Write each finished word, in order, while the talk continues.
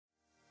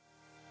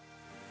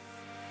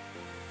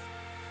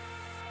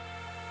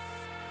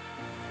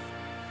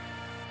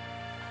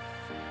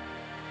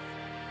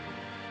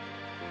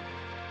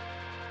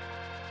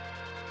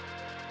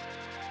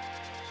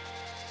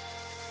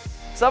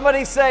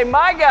Somebody say,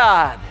 my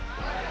God.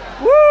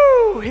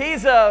 Woo!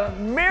 He's a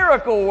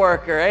miracle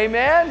worker.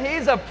 Amen.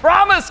 He's a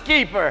promise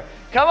keeper.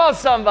 Come on,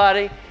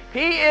 somebody.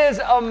 He is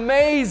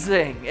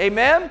amazing.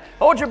 Amen.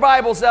 Hold your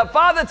Bibles up.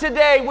 Father,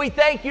 today we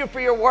thank you for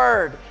your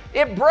word.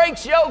 It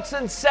breaks yokes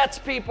and sets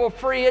people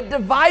free. It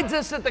divides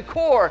us at the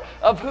core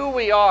of who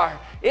we are.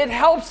 It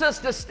helps us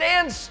to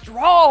stand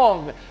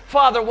strong,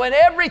 Father, when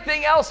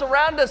everything else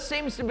around us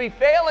seems to be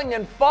failing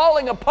and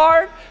falling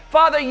apart.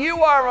 Father,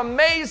 you are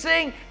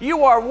amazing.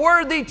 You are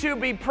worthy to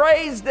be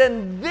praised.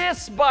 And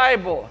this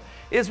Bible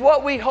is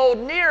what we hold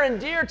near and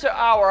dear to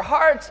our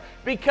hearts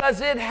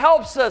because it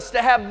helps us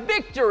to have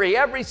victory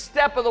every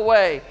step of the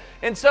way.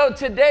 And so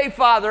today,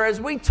 Father, as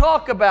we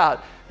talk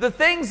about the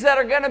things that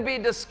are going to be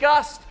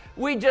discussed,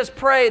 we just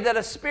pray that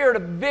a spirit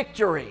of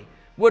victory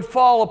would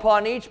fall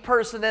upon each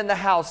person in the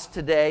house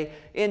today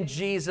in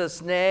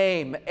Jesus'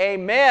 name.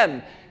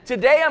 Amen.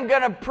 Today I'm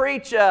going to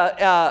preach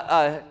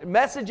a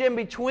message in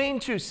between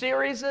two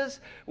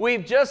series.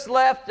 We've just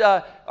left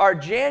our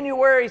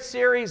January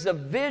series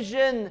of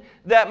vision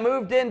that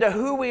moved into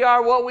who we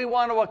are, what we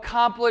want to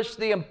accomplish,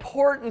 the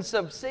importance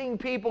of seeing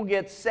people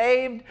get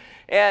saved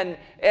and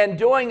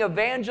doing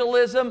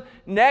evangelism.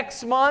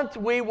 Next month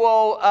we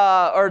will,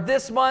 or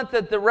this month,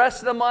 the rest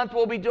of the month,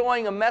 we'll be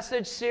doing a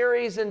message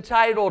series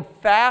entitled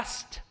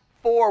Fast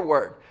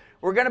Forward.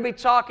 We're going to be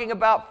talking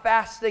about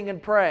fasting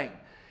and praying.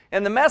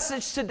 And the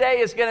message today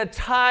is going to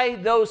tie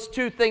those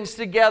two things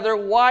together.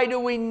 Why do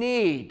we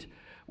need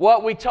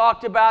what we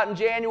talked about in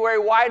January?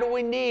 Why do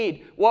we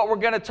need what we're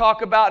going to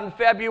talk about in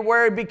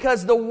February?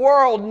 Because the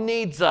world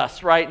needs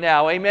us right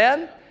now.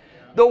 Amen?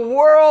 The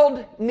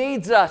world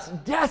needs us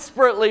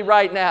desperately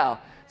right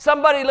now.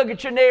 Somebody look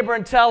at your neighbor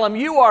and tell them,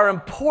 you are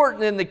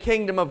important in the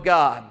kingdom of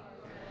God.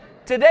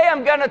 Today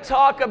I'm going to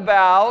talk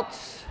about...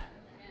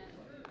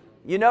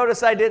 You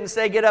notice I didn't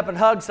say get up and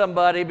hug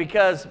somebody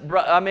because,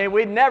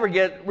 we'd never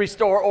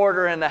restore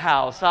order in the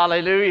house.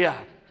 Hallelujah.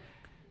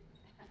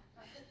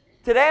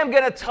 Today I'm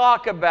going to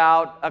talk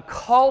about a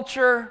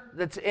culture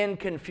that's in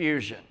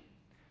confusion.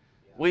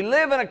 We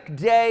live in a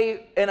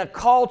day in a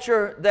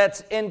culture that's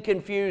in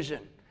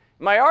confusion.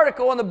 My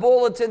article in the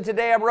bulletin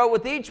today I wrote,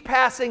 with each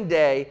passing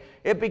day,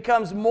 it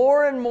becomes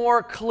more and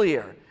more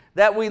clear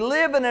that we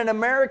live in an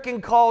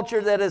American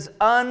culture that is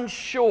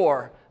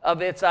unsure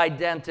of its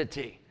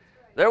identity.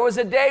 There was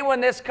a day when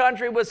this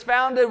country was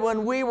founded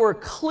when we were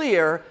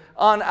clear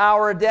on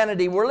our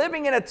identity. We're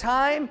living in a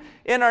time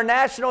in our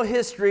national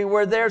history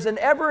where there's an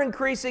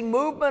ever-increasing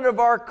movement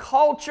of our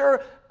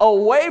culture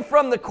away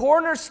from the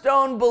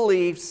cornerstone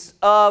beliefs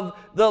of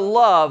the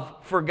love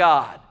for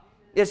God.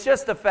 It's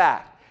just a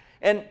fact.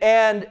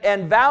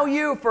 And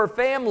value for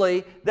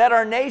family that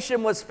our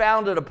nation was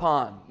founded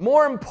upon.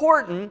 More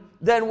important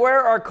than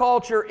where our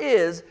culture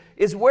is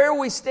where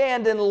we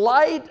stand in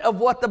light of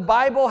what the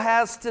Bible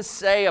has to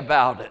say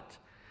about it.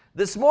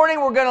 This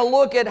morning we're going to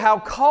look at how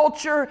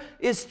culture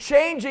is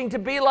changing to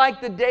be like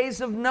the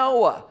days of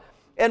Noah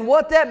and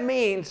what that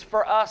means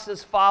for us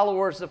as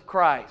followers of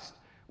Christ.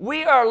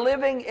 We are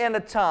living in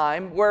a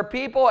time where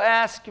people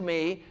ask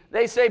me,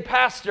 they say,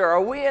 Pastor,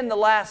 are we in the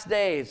last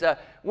days?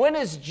 When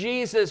is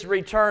Jesus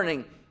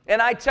returning?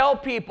 And I tell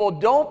people,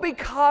 don't be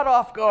caught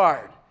off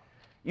guard.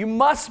 You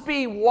must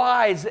be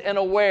wise and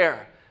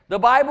aware. The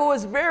Bible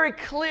is very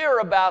clear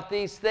about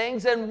these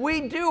things, and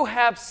we do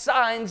have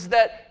signs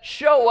that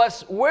show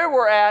us where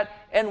we're at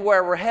and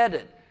where we're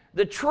headed.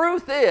 The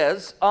truth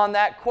is, on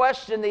that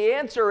question, the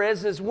answer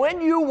is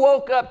when you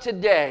woke up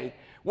today,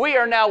 we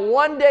are now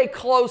one day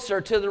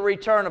closer to the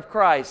return of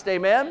Christ.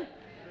 Amen?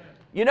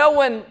 You know,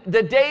 when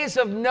the days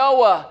of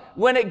Noah,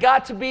 when it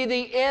got to be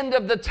the end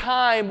of the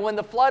time, when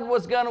the flood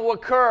was going to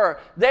occur,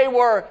 they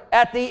were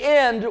at the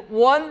end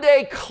one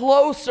day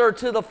closer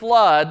to the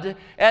flood,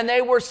 and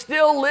they were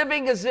still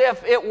living as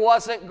if it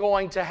wasn't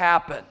going to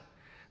happen.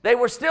 They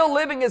were still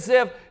living as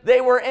if they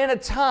were in a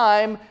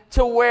time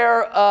to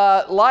where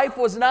life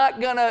was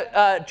not going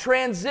to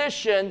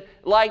transition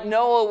like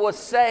Noah was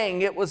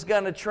saying it was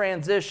going to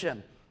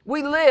transition.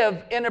 We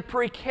live in a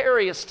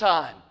precarious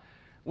time.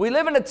 We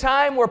live in a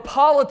time where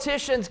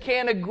politicians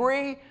can't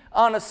agree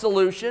on a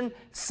solution.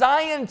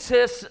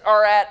 Scientists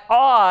are at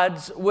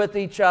odds with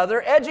each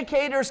other.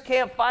 Educators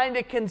can't find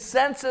a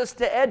consensus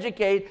to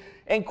educate.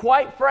 And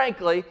quite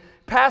frankly,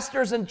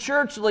 pastors and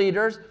church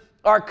leaders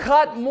are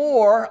cut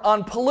more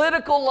on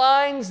political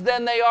lines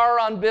than they are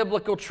on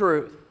biblical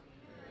truth.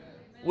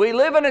 We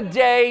live in a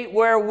day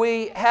where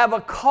we have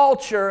a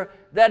culture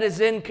that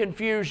is in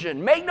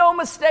confusion. Make no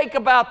mistake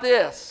about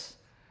this.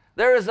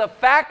 There is a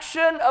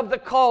faction of the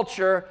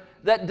culture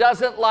that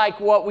doesn't like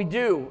what we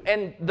do.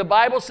 And the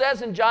Bible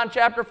says in John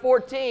chapter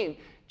 14,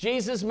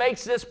 Jesus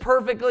makes this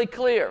perfectly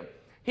clear.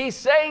 He's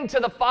saying to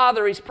the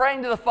Father, he's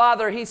praying to the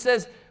Father, he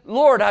says,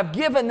 Lord, I've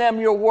given them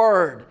your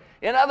word.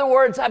 In other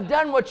words, I've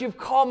done what you've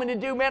called me to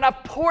do. Man,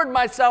 I've poured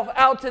myself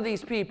out to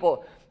these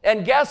people.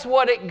 And guess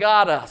what it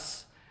got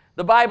us?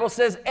 The Bible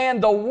says,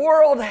 and the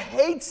world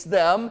hates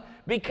them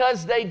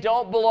because they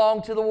don't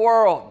belong to the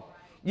world.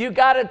 You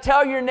got to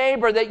tell your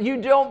neighbor that you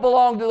don't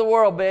belong to the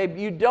world, babe.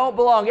 You don't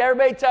belong.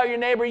 Everybody tell your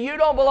neighbor, you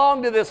don't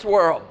belong to this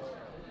world.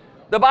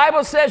 The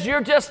Bible says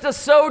you're just a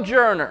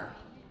sojourner.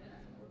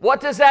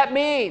 What does that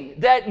mean?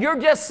 That you're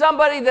just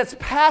somebody that's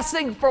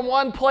passing from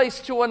one place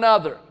to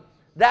another.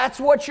 That's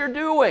what you're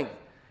doing.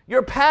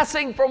 You're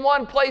passing from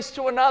one place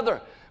to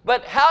another.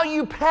 But how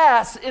you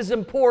pass is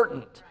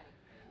important.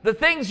 The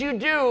things you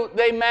do,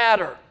 they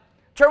matter.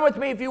 Turn with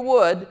me, if you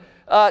would,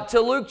 to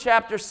Luke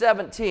chapter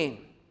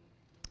 17.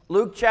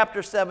 Luke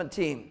chapter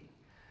 17.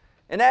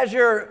 And as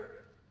you're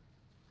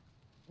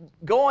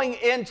going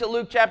into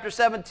Luke chapter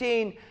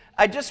 17,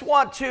 I just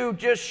want to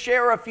just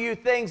share a few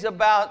things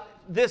about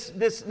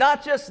this,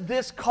 not just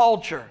this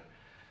culture.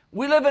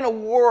 We live in a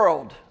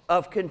world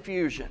of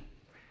confusion.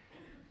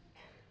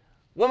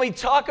 When we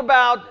talk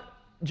about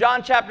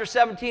John chapter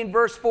 17,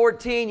 verse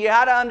 14, you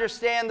have to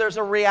understand there's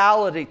a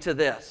reality to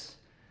this.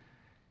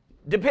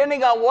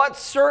 Depending on what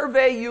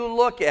survey you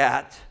look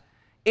at,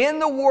 in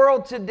the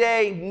world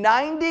today,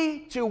 90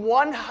 to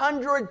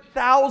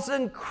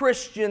 100,000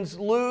 Christians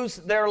lose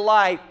their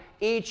life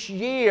each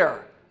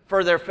year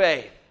for their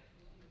faith.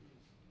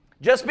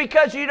 Just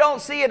because you don't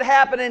see it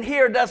happening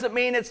here doesn't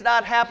mean it's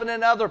not happening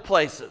in other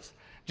places.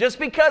 Just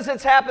because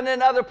it's happening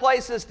in other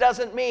places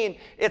doesn't mean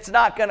it's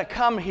not going to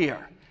come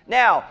here.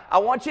 Now, I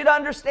want you to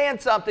understand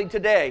something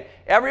today.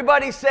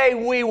 Everybody say,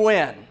 we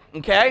win,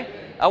 okay?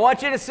 I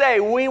want you to say,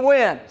 we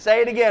win.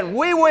 Say it again,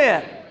 we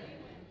win.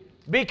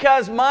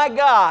 Because my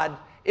God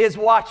is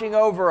watching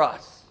over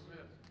us.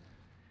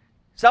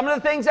 Some of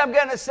the things I'm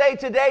going to say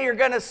today, you're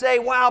going to say,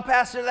 wow,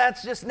 Pastor,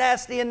 that's just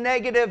nasty and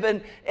negative,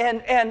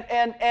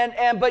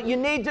 but you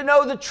need to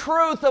know the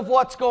truth of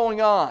what's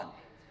going on.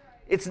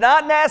 It's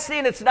not nasty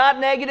and it's not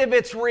negative,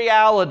 it's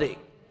reality.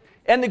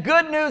 And the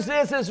good news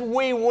is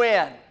we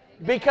win.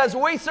 Because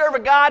we serve a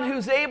God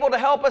who's able to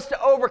help us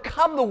to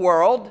overcome the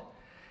world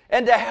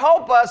and to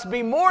help us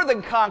be more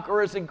than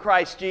conquerors in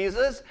Christ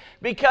Jesus,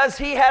 because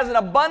He has an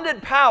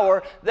abundant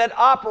power that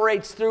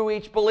operates through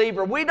each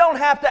believer. We don't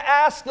have to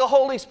ask the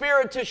Holy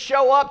Spirit to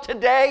show up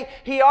today.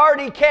 He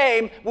already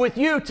came with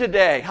you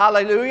today.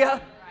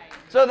 Hallelujah.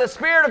 So the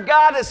Spirit of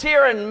God is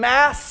here in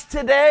mass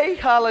today.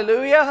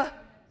 Hallelujah.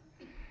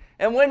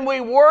 And when we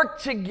work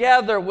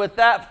together with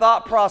that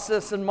thought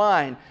process in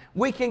mind,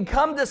 we can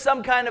come to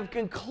some kind of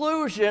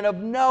conclusion of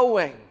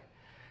knowing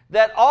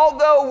that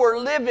although we're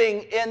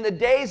living in the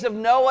days of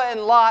Noah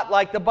and Lot,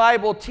 like the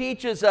Bible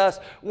teaches us,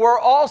 we're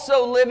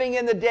also living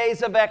in the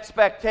days of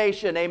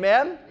expectation.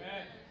 Amen?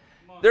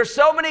 There's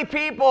so many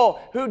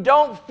people who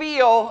don't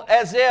feel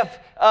as if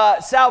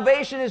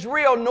salvation is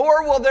real,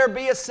 nor will there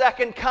be a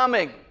second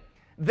coming.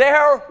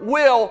 There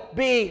will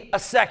be a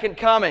second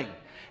coming.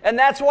 And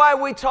that's why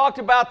we talked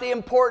about the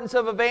importance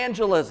of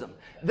evangelism.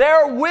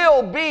 There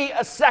will be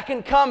a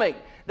second coming.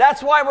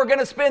 That's why we're going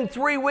to spend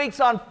 3 weeks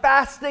on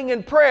fasting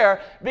and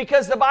prayer,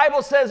 because the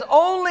Bible says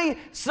only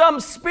some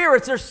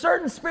spirits, there's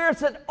certain spirits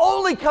that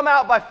only come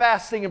out by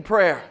fasting and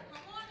prayer.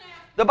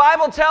 The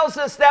Bible tells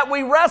us that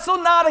we wrestle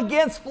not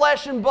against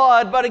flesh and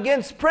blood, but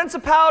against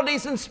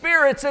principalities and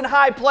spirits in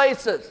high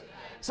places.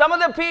 Some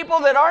of the people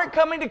that aren't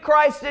coming to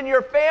Christ in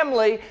your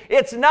family,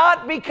 it's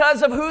not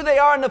because of who they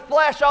are in the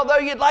flesh, although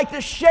you'd like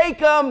to shake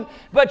them,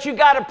 but you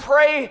got to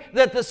pray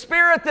that the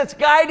spirit that's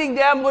guiding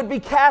them would be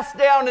cast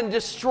down and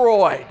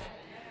destroyed.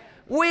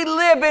 We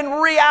live in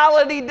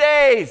reality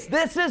days.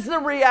 This is the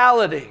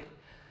reality.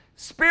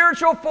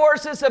 Spiritual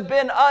forces have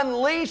been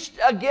unleashed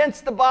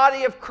against the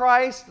body of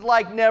Christ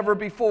like never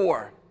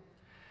before.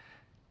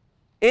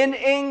 In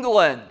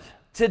England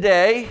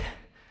today,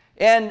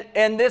 and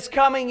this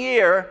coming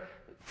year,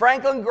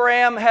 Franklin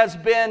Graham has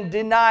been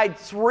denied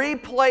 3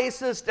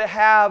 places to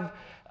have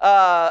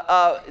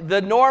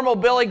the normal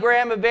Billy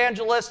Graham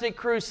evangelistic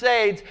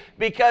crusades,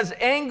 because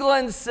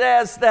England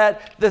says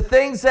that the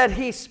things that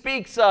he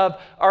speaks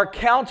of are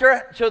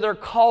counter to their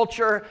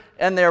culture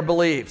and their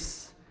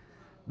beliefs.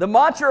 The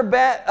mantra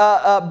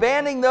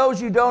banning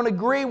those you don't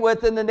agree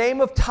with in the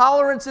name of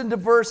tolerance and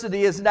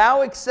diversity is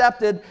now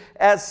accepted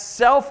as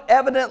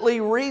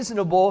self-evidently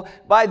reasonable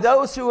by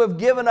those who have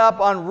given up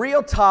on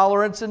real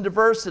tolerance and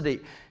diversity.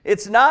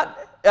 It's not,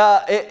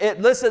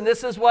 listen,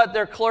 this is what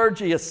their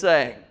clergy is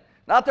saying,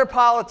 not their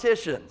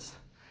politicians.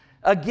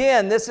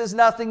 Again, this is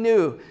nothing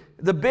new.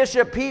 The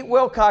Bishop Pete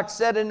Wilcox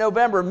said in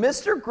November,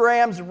 Mr.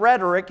 Graham's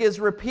rhetoric is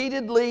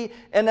repeatedly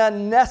and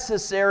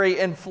unnecessary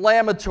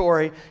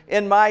inflammatory,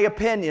 in my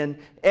opinion,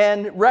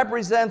 and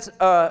represents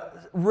a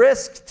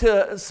risk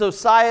to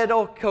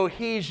societal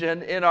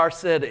cohesion in our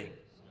city.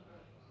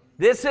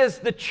 This is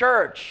the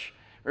church.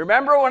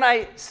 Remember when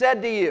I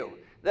said to you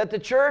that the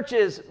church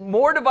is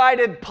more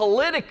divided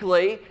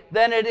politically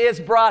than it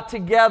is brought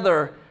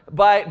together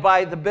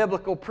by the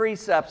biblical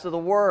precepts of the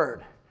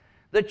Word.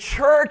 The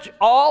church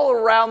all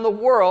around the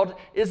world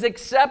is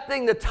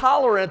accepting the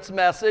tolerance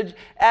message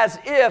as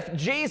if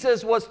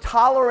Jesus was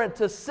tolerant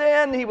to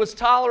sin, He was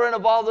tolerant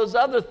of all those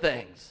other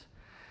things.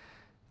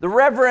 The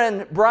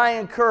Reverend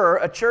Brian Kerr,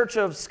 a Church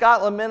of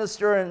Scotland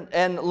minister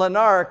and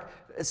Lanark,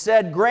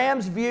 said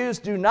Graham's views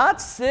do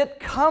not sit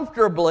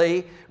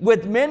comfortably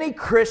with many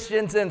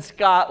Christians in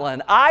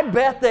Scotland. I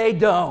bet they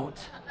don't.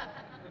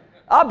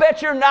 I'll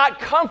bet you're not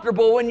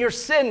comfortable when your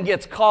sin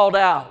gets called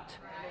out.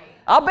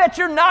 I'll bet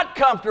you're not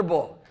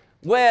comfortable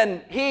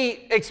when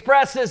he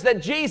expresses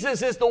that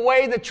Jesus is the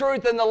way, the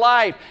truth, and the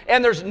life,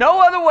 and there's no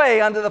other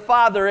way unto the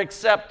Father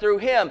except through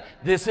him.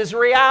 This is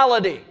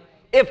reality.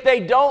 If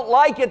they don't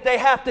like it, they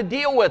have to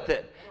deal with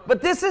it.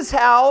 But this is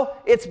how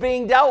it's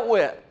being dealt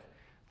with.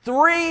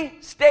 3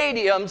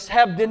 stadiums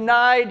have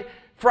denied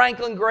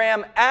Franklin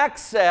Graham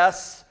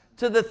access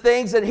to the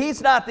things, and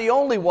he's not the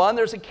only one.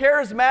 There's a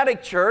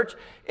charismatic church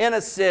in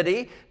a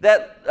city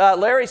that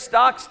Larry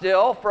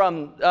Stockstill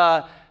from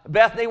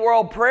Bethany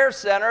World Prayer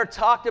Center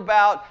talked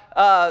about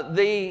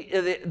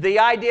the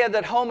idea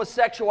that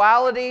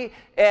homosexuality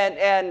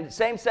and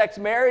same-sex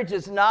marriage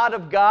is not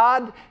of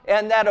God,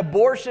 and that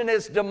abortion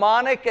is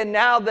demonic, and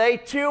now they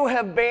too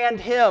have banned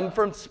him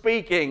from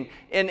speaking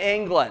in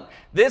England.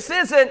 This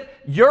isn't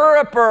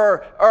Europe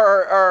or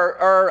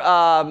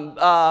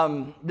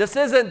this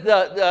isn't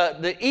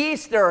the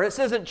East, or this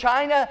isn't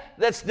China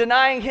that's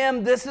denying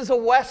him. This is a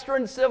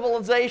Western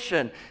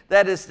civilization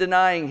that is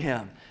denying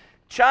him.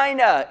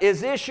 China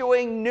is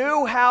issuing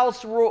new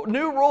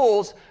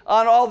rules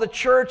on all the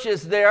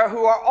churches there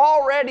who are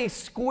already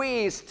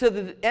squeezed to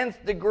the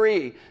nth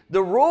degree.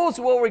 The rules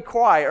will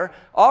require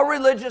all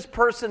religious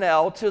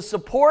personnel to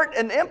support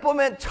and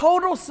implement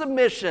total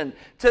submission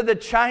to the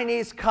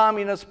Chinese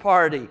Communist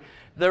Party,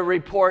 the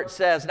report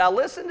says. Now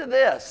listen to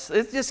this.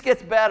 It just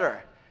gets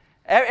better.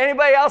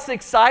 Anybody else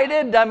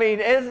excited? I mean,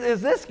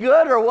 is this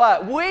good or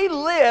what? We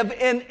live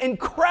in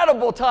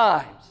incredible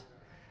times.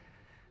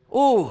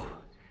 Ooh.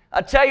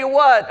 I tell you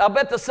what, I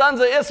bet the sons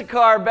of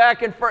Issachar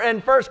back in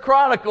 1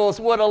 Chronicles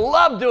would have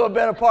loved to have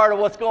been a part of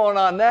what's going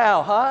on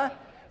now, huh?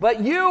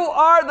 But you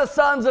are the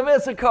sons of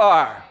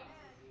Issachar.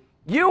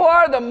 You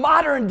are the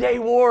modern day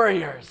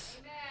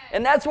warriors.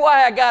 And that's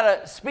why I got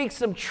to speak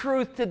some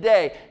truth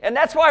today. And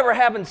that's why we're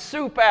having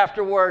soup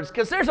afterwards,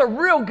 because there's a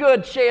real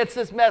good chance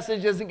this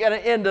message isn't going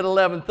to end at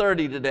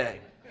 11:30 today.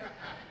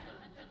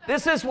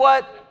 This is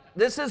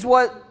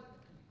what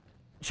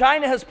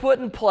China has put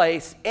in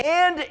place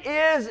and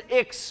is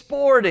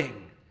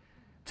exporting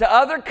to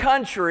other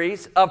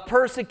countries of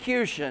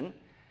persecution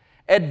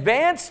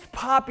advanced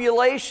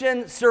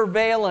population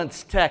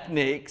surveillance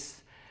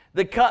techniques.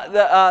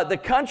 The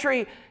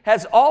country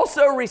has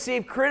also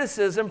received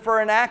criticism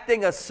for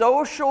enacting a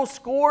social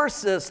score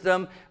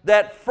system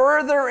that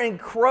further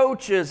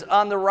encroaches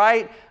on the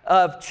right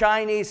of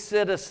Chinese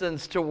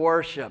citizens to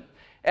worship.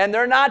 And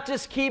they're not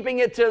just keeping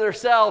it to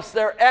themselves,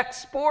 they're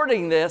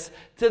exporting this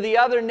to the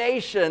other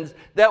nations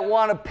that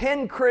want to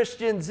pin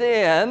Christians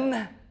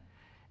in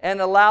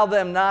and allow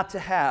them not to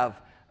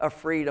have a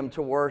freedom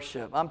to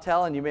worship. I'm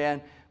telling you,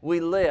 man, we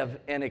live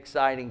in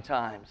exciting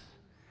times.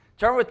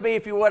 Turn with me,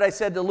 if you would, I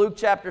said, to Luke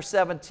chapter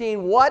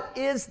 17. What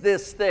is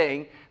this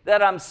thing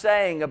that I'm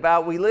saying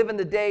about we live in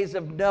the days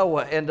of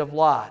Noah and of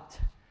Lot?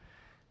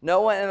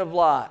 Noah and of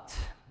Lot.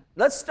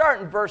 Let's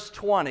start in verse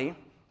 20,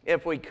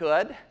 if we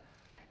could.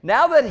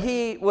 Now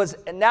he was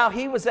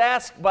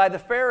asked by the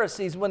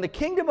Pharisees when the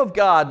kingdom of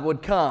God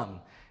would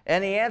come.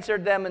 And he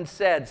answered them and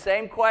said,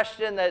 same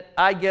question that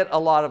I get a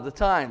lot of the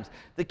times.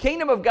 The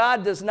kingdom of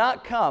God does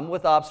not come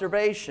with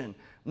observation,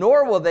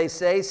 nor will they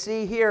say,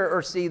 see here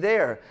or see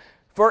there.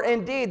 For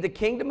indeed, the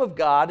kingdom of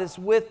God is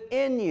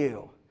within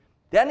you.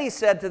 Then he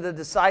said to the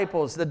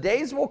disciples, the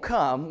days will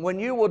come when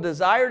you will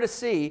desire to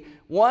see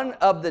one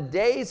of the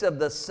days of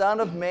the Son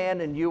of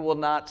Man, and you will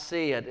not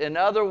see it. In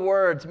other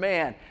words,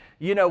 man,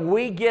 you know,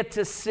 we get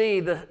to see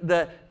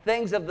the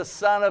things of the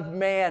Son of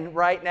Man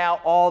right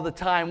now all the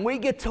time. We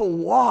get to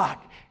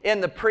walk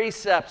in the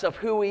precepts of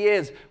who he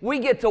is. We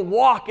get to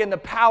walk in the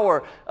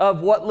power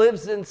of what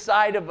lives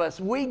inside of us.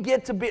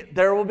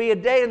 There will be a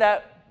day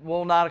that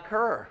will not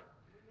occur.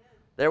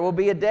 There will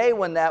be a day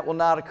when that will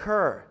not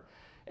occur.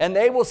 And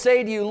they will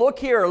say to you, look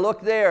here,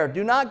 look there.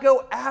 Do not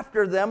go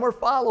after them or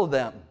follow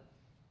them.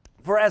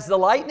 For as the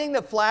lightning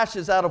that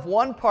flashes out of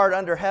one part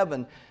under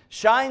heaven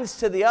shines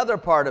to the other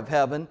part of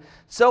heaven,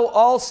 so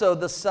also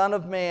the Son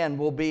of Man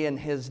will be in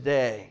his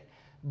day.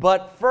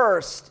 But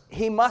first,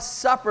 he must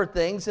suffer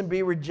things and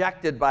be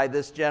rejected by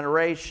this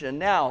generation.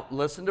 Now,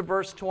 listen to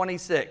verse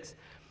 26.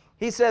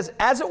 He says,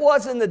 as it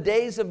was in the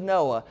days of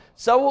Noah,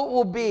 so it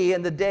will be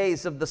in the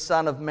days of the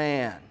Son of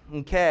Man.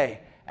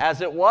 Okay,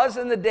 as it was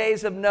in the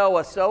days of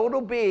Noah, so it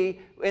will be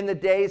in the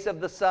days of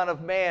the Son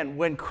of Man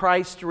when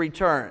Christ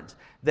returns.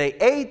 They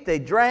ate, they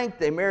drank,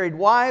 they married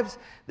wives.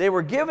 They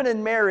were given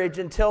in marriage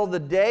until the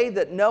day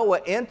that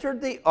Noah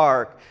entered the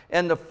ark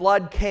and the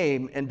flood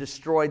came and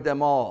destroyed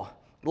them all.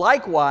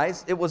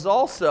 Likewise, it was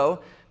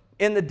also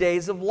in the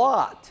days of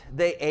Lot.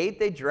 They ate,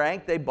 they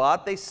drank, they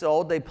bought, they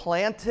sold, they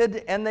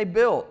planted, and they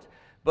built.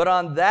 But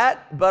on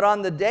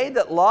the day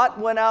that Lot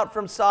went out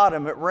from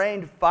Sodom, it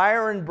rained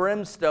fire and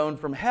brimstone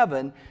from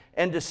heaven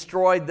and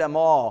destroyed them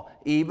all.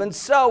 Even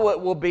so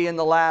it will be in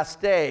the last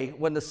day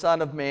when the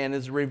Son of Man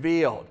is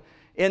revealed.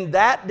 In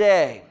that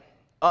day,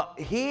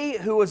 he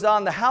who is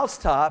on the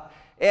housetop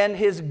and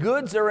his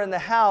goods are in the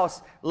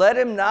house, let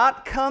him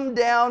not come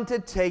down to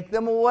take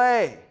them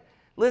away.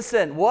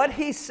 Listen, what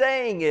he's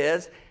saying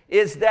is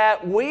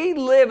that we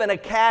live in a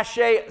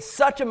cachet,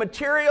 such a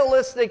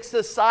materialistic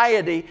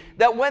society,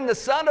 that when the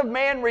Son of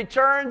Man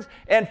returns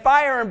and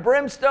fire and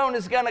brimstone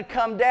is going to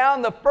come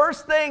down, the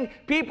first thing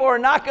people are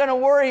not going to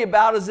worry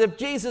about is if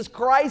Jesus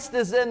Christ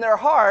is in their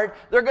heart.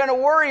 They're going to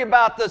worry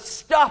about the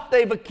stuff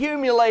they've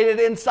accumulated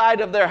inside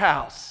of their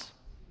house.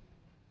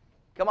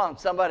 Come on,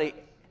 somebody.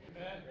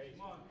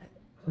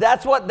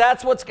 That's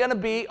what's going to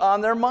be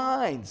on their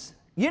minds.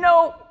 You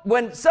know,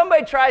 when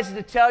somebody tries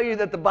to tell you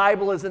that the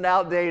Bible is an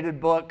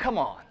outdated book, come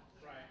on.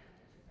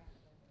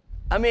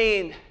 I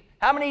mean,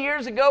 how many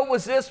years ago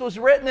was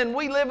written, and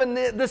we live in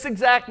this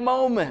exact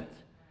moment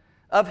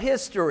of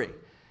history.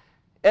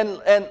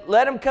 And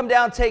let him come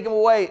down, take him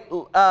away.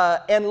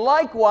 And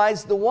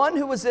likewise, the one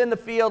who was in the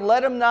field,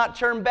 let him not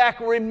turn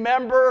back.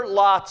 Remember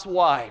Lot's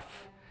wife.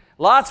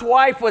 Lot's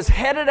wife was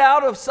headed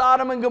out of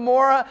Sodom and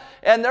Gomorrah,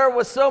 and there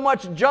was so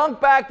much junk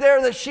back there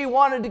that she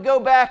wanted to go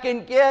back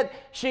and get.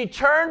 She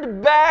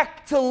turned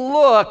back to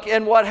look,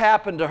 and what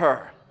happened to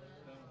her?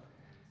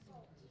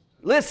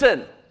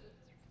 Listen,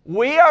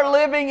 we are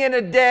living in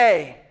a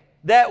day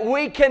that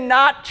we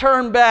cannot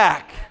turn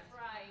back.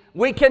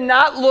 We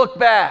cannot look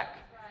back.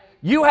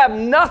 You have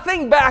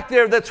nothing back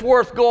there that's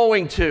worth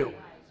going to.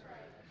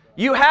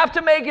 You have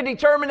to make a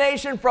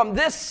determination from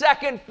this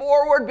second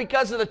forward,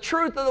 because of the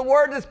truth of the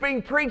word that's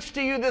being preached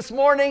to you this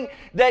morning,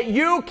 that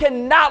you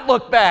cannot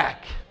look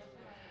back.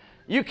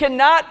 You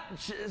cannot,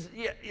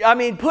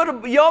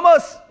 you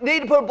almost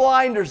need to put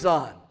blinders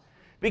on,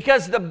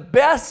 because the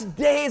best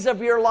days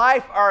of your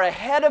life are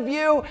ahead of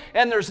you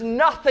and there's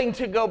nothing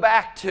to go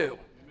back to. Amen.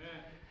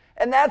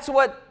 And that's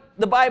what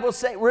the Bible's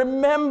saying.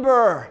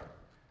 Remember,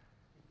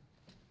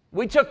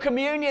 we took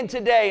communion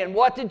today, and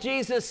what did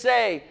Jesus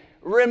say?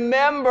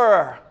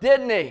 Remember,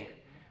 didn't he?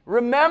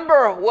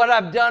 Remember what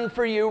I've done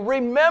for you.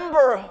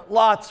 Remember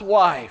Lot's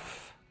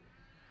wife.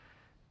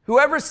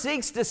 Whoever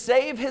seeks to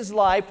save his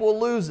life will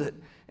lose it,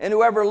 and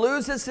whoever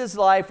loses his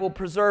life will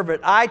preserve it.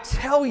 I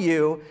tell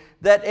you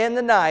that in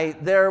the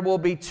night there will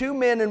be two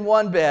men in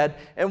one bed,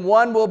 and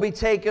one will be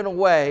taken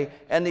away,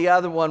 and the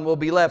other one will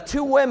be left.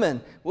 Two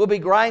women will be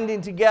grinding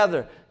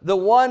together. The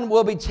one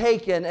will be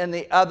taken and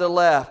the other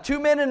left.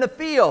 Two men in the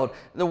field,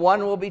 the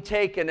one will be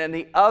taken and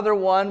the other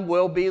one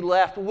will be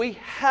left. We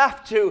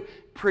have to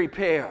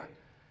prepare.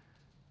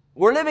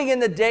 We're living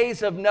in the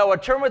days of Noah.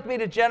 Turn with me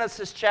to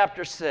Genesis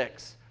chapter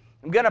 6.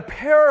 I'm going to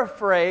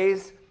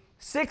paraphrase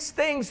 6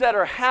 things that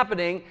are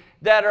happening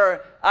that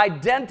are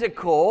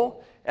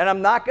identical, and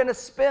I'm not going to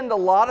spend a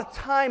lot of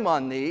time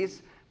on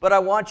these, but I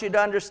want you to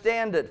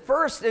understand it.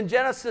 First, in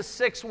Genesis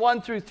 6,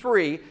 1 through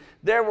 3,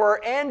 there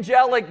were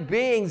angelic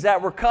beings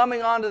that were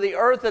coming onto the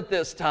earth at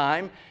this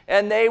time,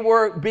 and they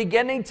were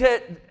beginning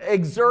to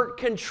exert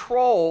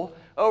control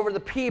over the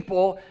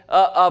people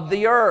of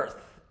the earth.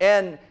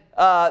 And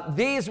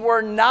these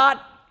were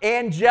not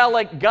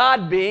angelic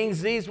God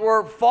beings. These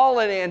were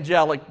fallen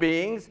angelic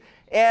beings.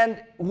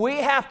 And we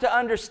have to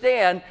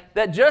understand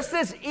that just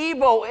as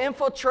evil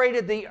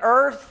infiltrated the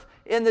earth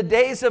in the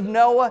days of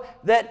Noah,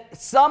 that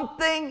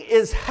something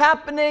is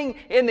happening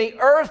in the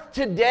earth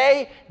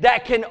today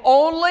that can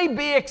only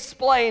be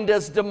explained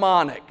as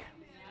demonic.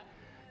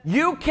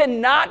 You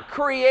cannot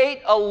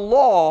create a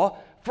law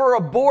for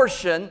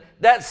abortion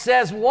that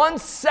says 1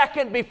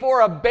 second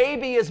before a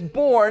baby is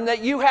born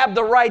that you have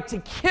the right to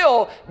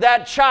kill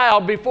that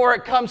child before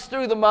it comes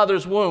through the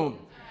mother's womb.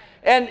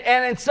 And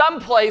in some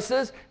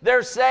places,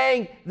 they're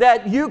saying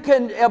that you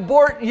can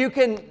abort,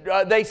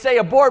 they say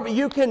abort, but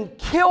you can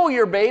kill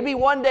your baby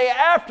one day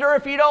after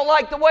if you don't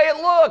like the way it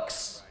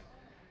looks.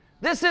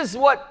 This is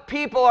what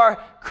people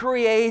are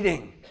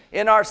creating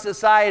in our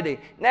society.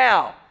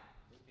 Now,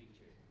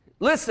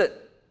 listen,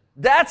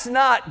 that's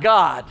not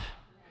God.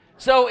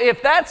 So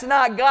if that's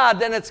not God,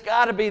 then it's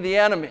got to be the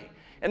enemy.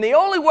 And the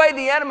only way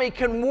the enemy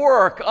can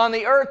work on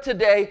the earth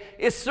today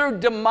is through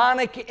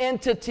demonic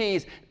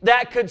entities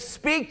that could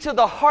speak to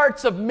the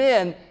hearts of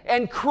men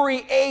and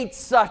create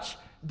such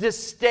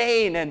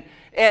disdain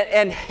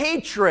and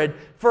hatred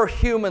for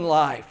human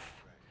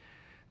life.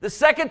 The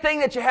second thing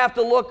that you have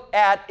to look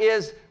at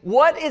is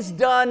what is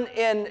done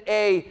in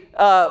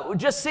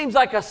just seems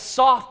like a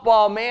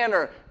softball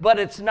manner, but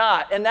it's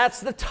not. And that's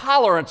the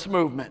tolerance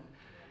movement.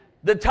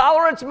 The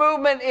tolerance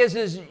movement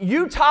is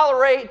you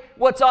tolerate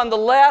what's on the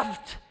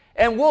left,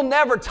 and we'll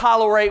never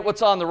tolerate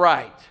what's on the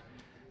right.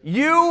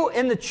 You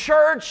in the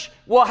church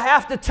will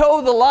have to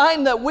toe the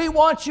line that we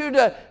want you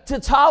to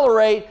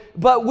tolerate,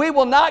 but we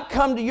will not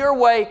come to your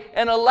way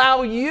and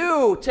allow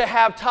you to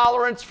have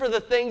tolerance for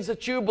the things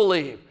that you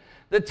believe.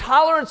 The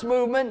tolerance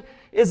movement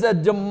is a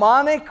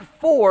demonic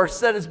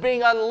force that is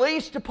being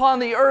unleashed upon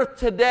the earth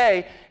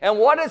today. And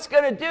what it's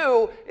going to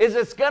do is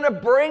it's going to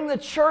bring the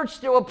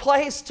church to a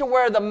place to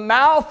where the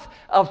mouth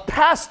of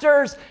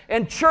pastors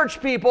and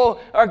church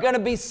people are going to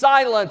be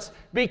silenced.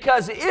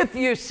 Because if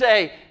you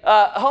say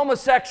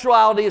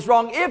homosexuality is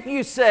wrong, if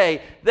you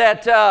say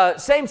that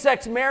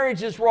same-sex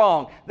marriage is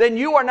wrong, then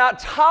you are not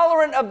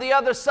tolerant of the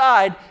other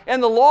side,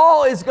 and the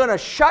law is going to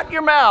shut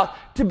your mouth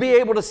to be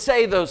able to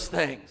say those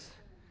things.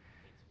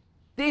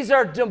 These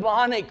are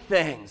demonic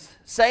things,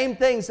 same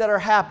things that are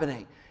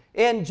happening.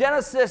 In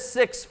Genesis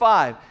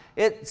 6:5,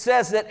 it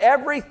says that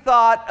every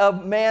thought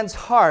of man's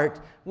heart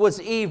was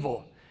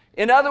evil.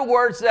 In other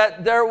words,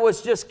 that there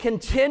was just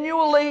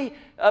continually,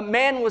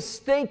 man was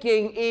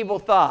thinking evil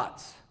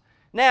thoughts.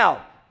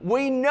 Now,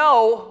 we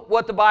know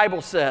what the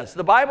Bible says.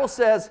 The Bible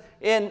says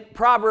in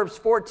Proverbs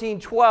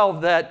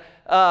 14:12 that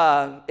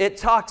it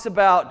talks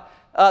about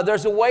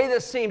there's a way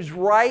that seems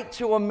right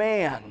to a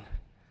man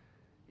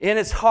in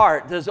his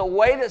heart. There's a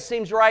way that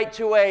seems right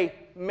to a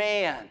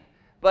man,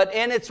 but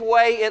in its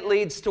way it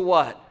leads to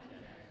what?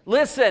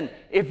 Listen,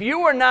 if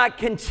you are not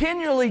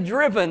continually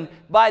driven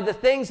by the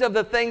things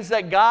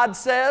that God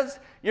says,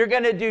 you're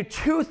going to do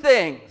two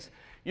things.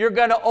 You're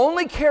going to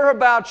only care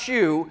about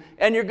you,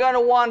 and you're going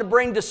to want to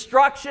bring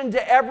destruction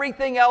to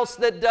everything else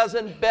that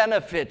doesn't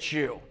benefit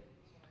you.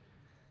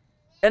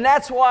 And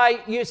that's why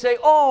you say,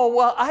 oh,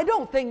 well, I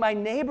don't think my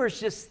neighbor's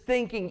just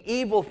thinking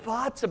evil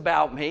thoughts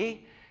about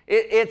me.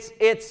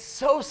 It's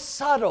so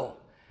subtle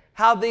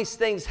how these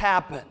things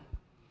happen.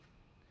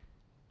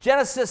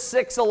 Genesis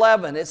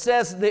 6:11, it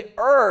says the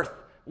earth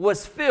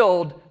was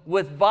filled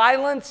with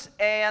violence,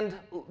 and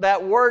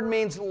that word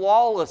means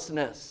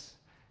lawlessness.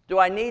 Do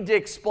I need to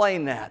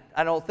explain that?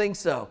 I don't think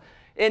so.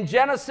 In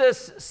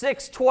Genesis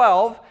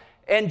 6:12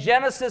 and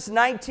Genesis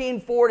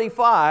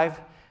 19:45,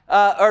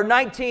 or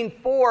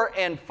 19:4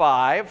 and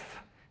 5,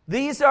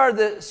 these are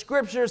the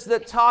scriptures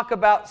that talk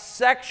about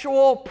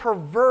sexual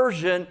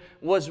perversion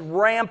was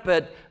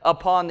rampant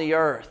upon the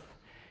earth.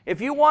 If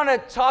you want to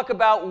talk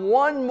about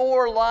one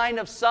more line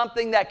of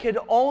something that could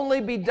only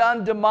be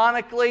done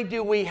demonically,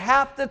 do we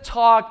have to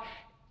talk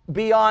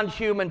beyond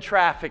human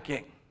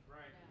trafficking?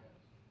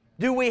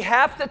 Do we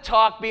have to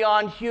talk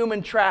beyond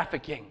human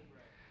trafficking?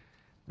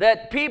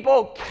 That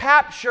people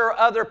capture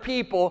other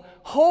people,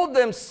 hold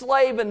them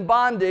slave in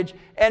bondage,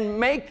 and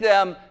make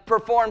them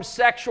perform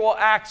sexual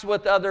acts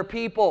with other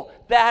people.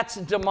 That's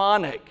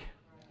demonic.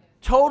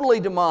 Totally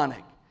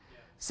demonic.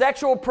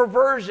 Sexual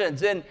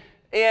perversions. In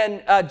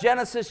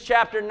Genesis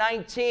chapter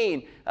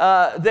 19,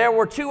 there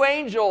were two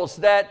angels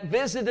that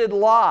visited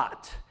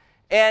Lot.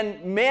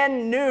 And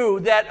men knew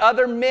that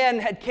other men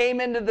had came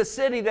into the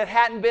city that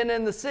hadn't been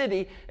in the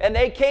city. And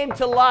they came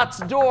to Lot's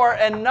door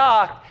and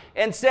knocked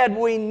and said,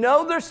 we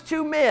know there's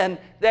two men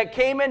that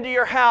came into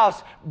your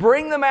house.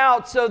 Bring them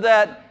out so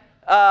that,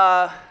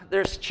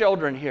 there's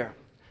children here.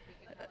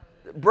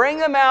 Bring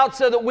them out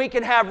so that we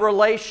can have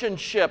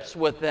relationships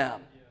with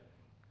them.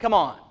 Come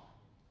on.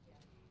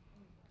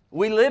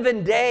 We live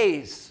in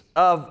days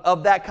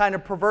of that kind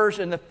of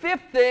perversion. The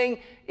fifth thing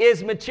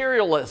is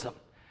materialism.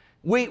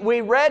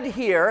 We read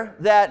here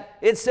that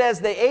it says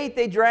they ate,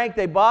 they drank,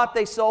 they bought,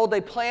 they sold,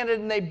 they planted,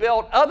 and they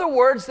built. Other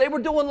words, they were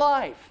doing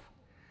life.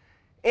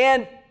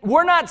 And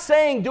we're not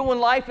saying doing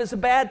life is a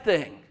bad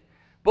thing.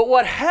 But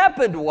what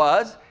happened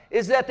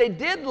is that they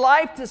did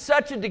life to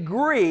such a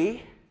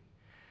degree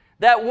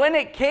that when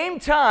it came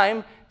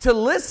time to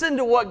listen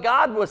to what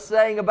God was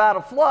saying about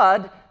a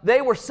flood,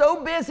 they were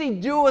so busy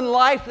doing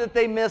life that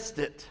they missed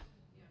it.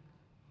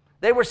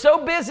 They were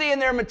so busy in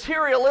their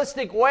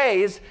materialistic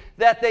ways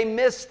that they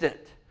missed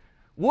it.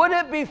 Would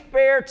it be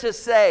fair to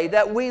say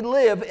that we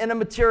live in a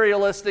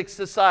materialistic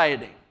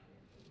society?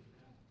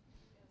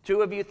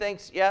 Two of you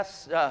think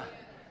yes?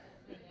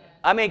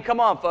 I mean, come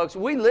on, folks.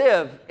 We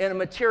live in a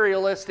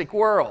materialistic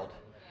world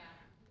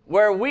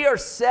where we are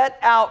set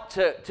out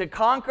to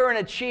conquer and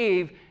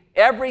achieve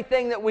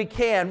everything that we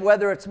can,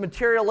 whether it's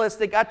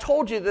materialistic. I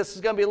told you this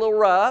is going to be a little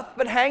rough,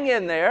 but hang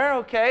in there,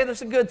 okay?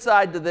 There's a good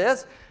side to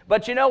this.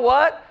 But you know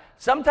what?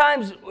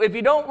 Sometimes if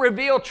you don't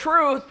reveal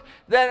truth,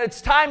 then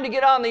it's time to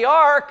get on the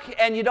ark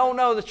and you don't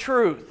know the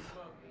truth.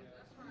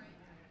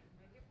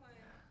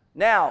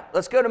 Now,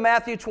 let's go to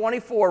Matthew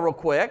 24 real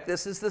quick.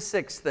 This is the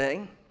sixth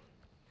thing.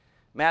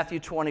 Matthew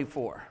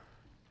 24.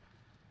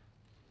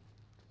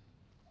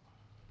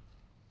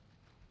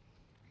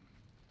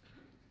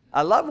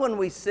 I love when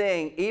we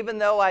sing, even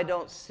though I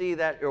don't see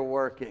that you're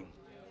working.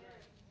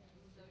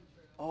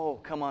 Oh,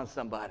 come on,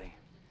 somebody.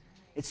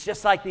 It's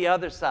just like the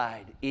other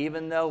side.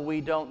 Even though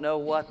we don't know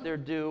what they're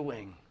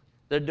doing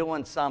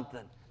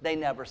something. They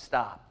never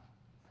stop.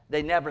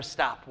 They never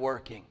stop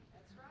working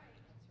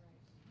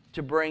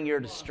to bring your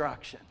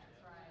destruction.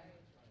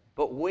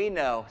 But we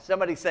know,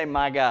 somebody say,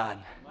 my God.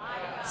 My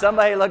God.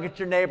 Somebody look at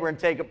your neighbor and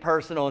take it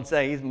personal and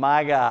say, he's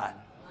my God.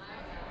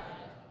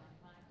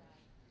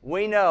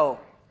 We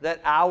know that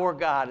our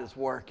God is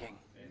working.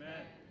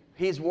 Amen.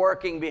 He's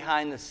working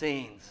behind the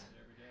scenes.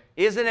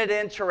 Isn't it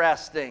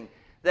interesting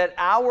that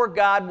our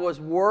God was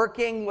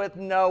working with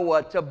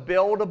Noah to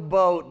build a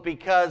boat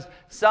because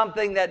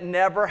something that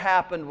never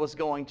happened was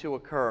going to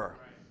occur.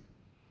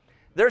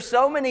 There's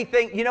so many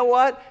things. You know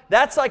what?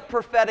 That's like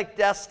prophetic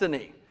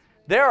destiny.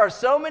 There are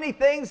so many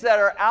things that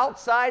are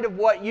outside of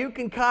what you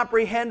can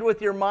comprehend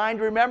with your mind.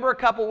 Remember a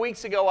couple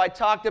weeks ago I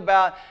talked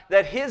about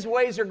that His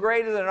ways are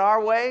greater than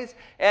our ways,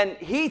 and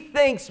He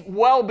thinks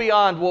well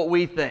beyond what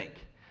we think.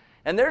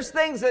 And there's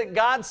things that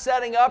God's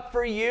setting up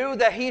for you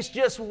that He's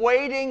just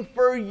waiting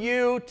for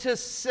you to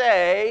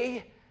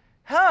say,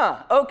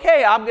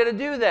 okay, I'm going to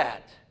do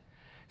that.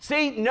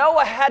 See,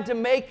 Noah had to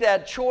make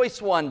that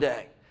choice one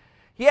day.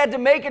 He had to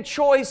make a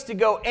choice to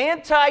go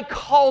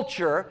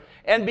anti-culture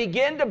and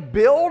begin to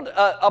build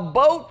a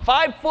boat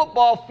 5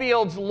 football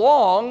fields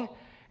long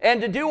and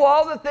to do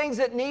all the things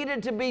that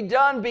needed to be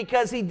done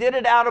because he did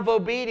it out of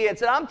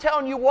obedience. And I'm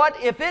telling you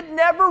what, if it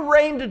never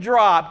rained a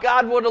drop,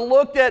 God would have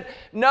looked at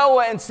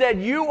Noah and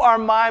said, "You are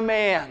my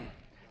man."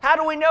 How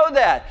do we know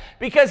that?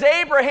 Because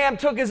Abraham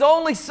took his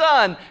only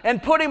son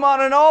and put him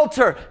on an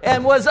altar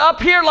and was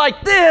up here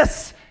like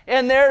this,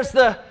 and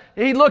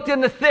he looked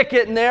in the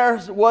thicket, and there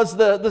was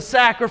the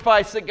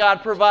sacrifice that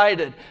God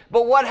provided.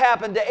 But what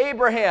happened to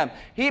Abraham?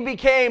 He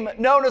became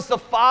known as the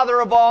father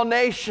of all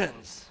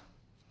nations.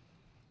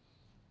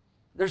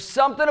 There's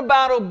something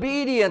about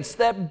obedience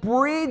that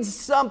breeds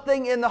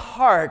something in the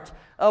heart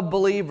of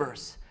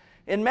believers.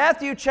 In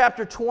Matthew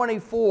chapter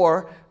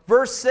 24,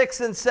 verse 6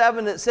 and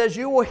 7, it says,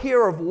 "You will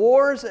hear of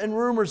wars and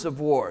rumors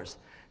of wars.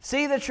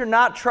 See that you're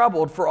not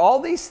troubled, for all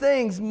these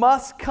things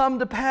must come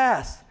to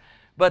pass.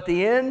 But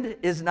the end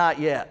is not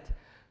yet.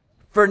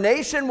 For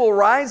nation will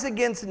rise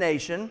against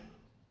nation,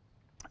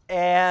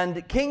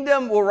 and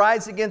kingdom will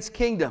rise against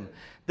kingdom.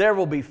 There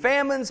will be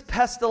famines,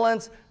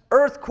 pestilence,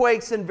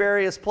 earthquakes in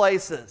various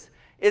places."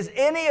 Is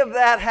any of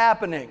that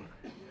happening?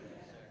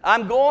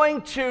 I'm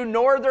going to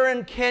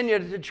northern Kenya,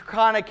 to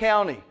Turkana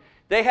County.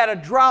 They had a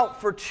drought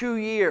for 2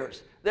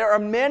 years. There are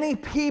many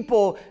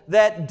people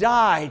that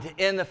died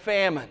in the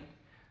famine.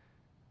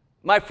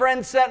 My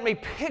friend sent me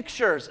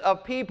pictures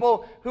of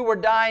people who were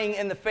dying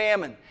in the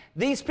famine.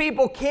 These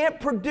people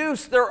can't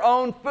produce their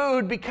own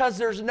food because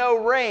there's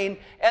no rain,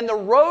 and the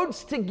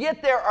roads to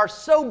get there are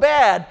so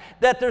bad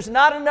that there's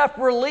not enough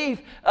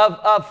relief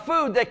of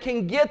food that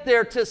can get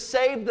there to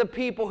save the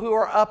people who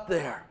are up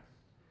there.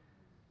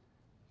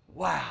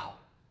 Wow.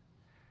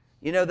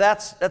 You know,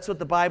 that's what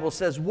the Bible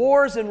says.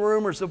 Wars and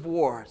rumors of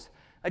wars.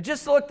 I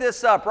just looked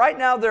this up. Right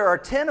now there are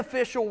 10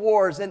 official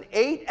wars and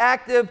 8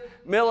 active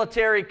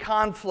military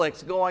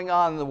conflicts going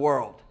on in the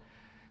world.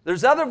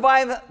 There's other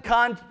violent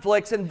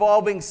conflicts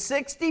involving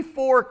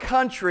 64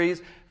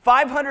 countries,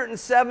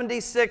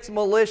 576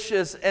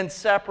 militias and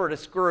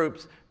separatist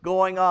groups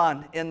going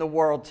on in the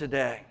world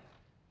today.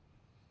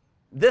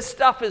 This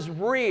stuff is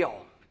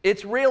real.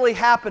 It's really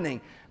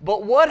happening.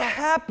 But what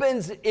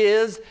happens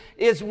is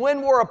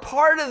when we're a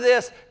part of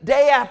this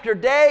day after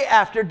day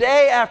after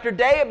day after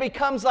day, it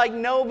becomes like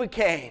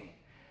Novocaine.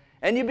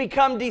 And you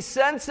become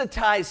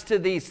desensitized to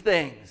these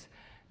things.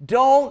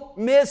 Don't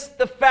miss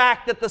the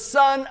fact that the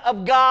Son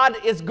of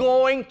God is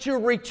going to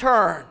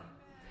return.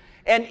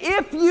 And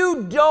if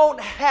you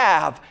don't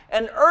have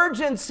an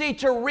urgency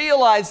to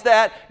realize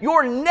that,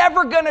 you're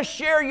never going to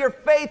share your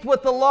faith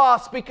with the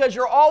lost because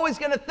you're always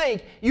going to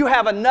think you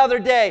have another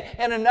day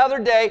and another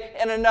day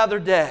and another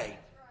day.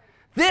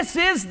 This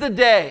is the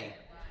day.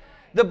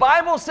 The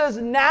Bible says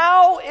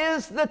now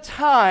is the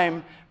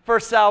time for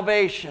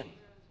salvation.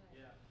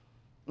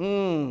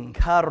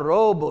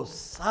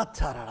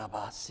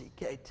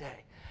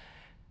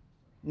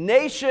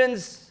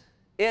 Nations,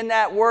 in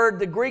that word,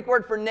 the Greek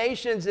word for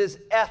nations is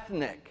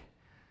ethnic.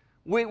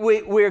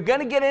 We're going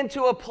to get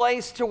into a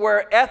place to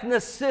where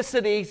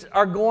ethnicities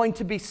are going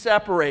to be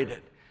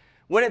separated.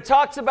 When it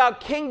talks about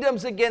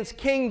kingdoms against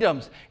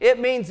kingdoms, it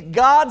means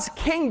God's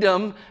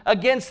kingdom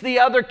against the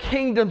other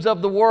kingdoms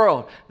of the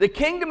world. The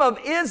kingdom of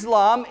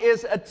Islam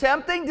is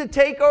attempting to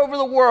take over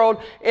the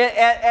world,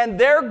 and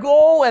their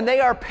goal, and they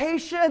are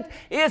patient,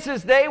 is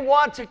they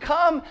want to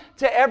come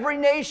to every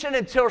nation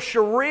until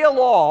Sharia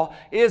law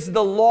is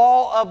the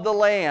law of the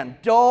land.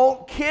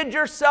 Don't kid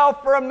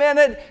yourself for a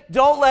minute.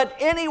 Don't let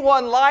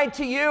anyone lie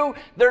to you.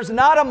 There's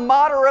not a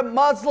moderate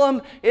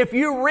Muslim. If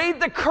you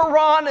read the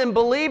Quran and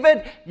believe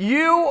it,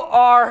 you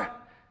are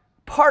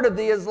part of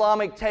the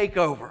Islamic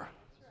takeover.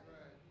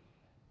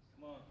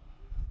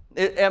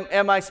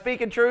 Am I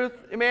speaking truth,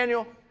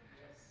 Emmanuel?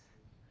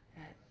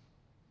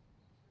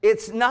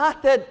 It's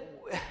not that,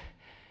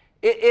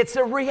 it's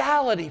a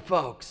reality,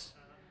 folks.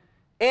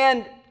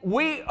 And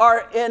we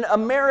are in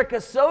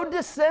America so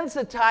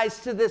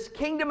desensitized to this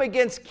kingdom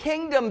against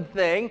kingdom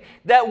thing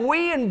that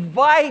we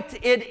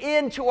invite it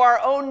into our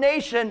own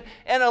nation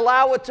and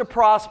allow it to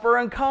prosper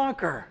and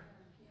conquer.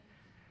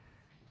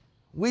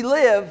 We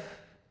live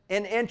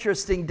in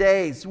interesting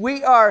days.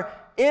 We are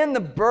in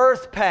the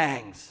birth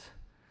pangs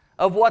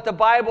of what the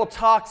Bible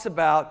talks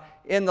about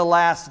in the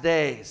last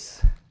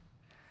days.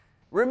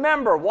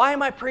 Remember, why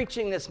am I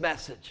preaching this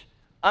message?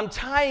 I'm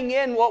tying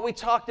in what we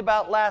talked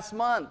about last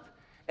month.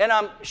 And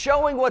I'm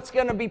showing what's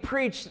going to be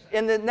preached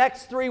in the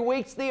next 3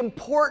 weeks, the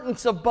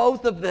importance of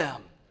both of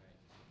them.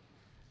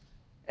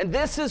 And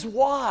this is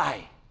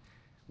why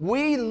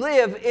we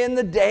live in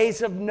the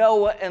days of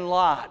Noah and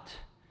Lot.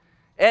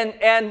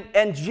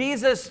 And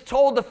Jesus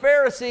told the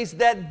Pharisees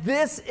that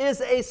this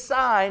is a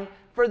sign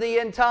for the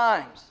end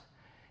times.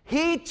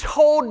 He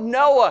told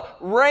Noah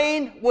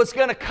rain was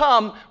going to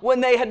come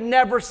when they had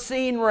never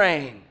seen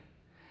rain.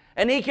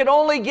 And he could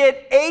only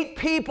get 8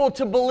 people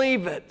to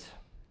believe it.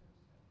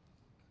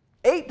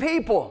 8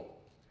 people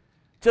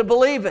to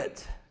believe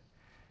it.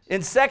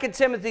 In 2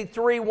 Timothy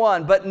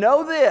 3:1, but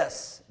know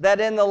this, that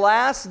in the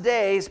last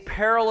days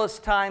perilous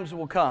times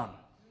will come.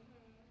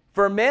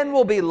 For men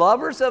will be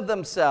lovers of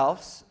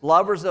themselves,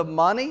 lovers of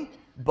money,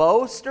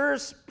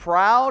 boasters,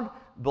 proud,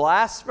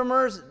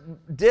 blasphemers,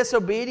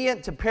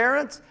 disobedient to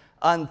parents,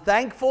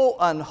 unthankful,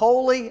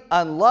 unholy,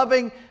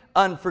 unloving,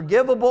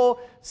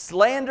 unforgivable,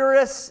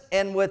 slanderous,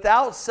 and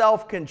without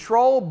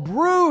self-control,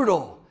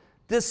 brutal,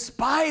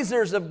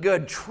 despisers of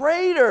good,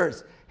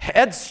 traitors,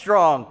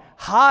 headstrong,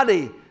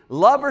 haughty,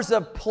 lovers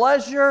of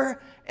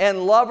pleasure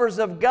and lovers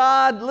of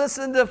God.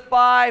 Listen to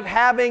 5,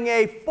 having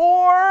a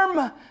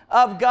form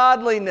of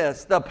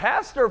godliness. The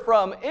pastor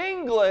from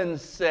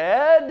England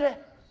said,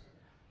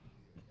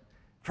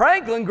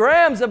 Franklin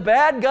Graham's a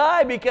bad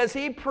guy because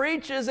he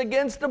preaches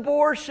against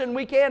abortion.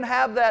 We can't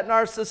have that in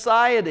our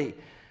society.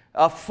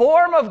 A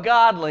form of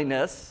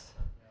godliness,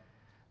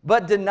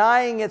 but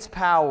denying its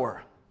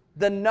power.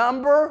 The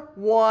number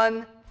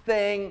one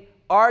thing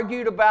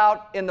argued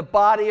about in the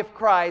body of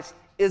Christ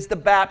is the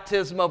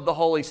baptism of the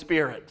Holy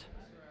Spirit.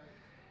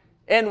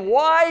 And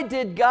why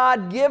did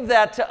God give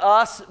that to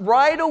us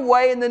right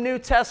away in the New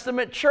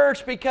Testament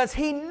church? Because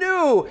He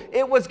knew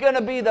it was going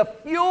to be the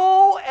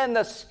fuel and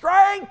the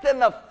strength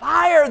and the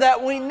fire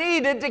that we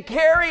needed to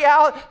carry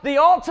out the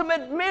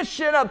ultimate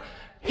mission of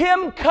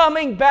Him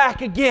coming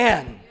back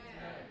again.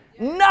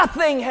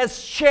 Nothing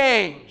has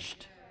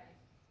changed.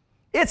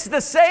 It's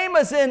the same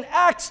as in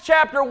Acts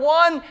chapter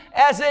 1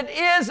 as it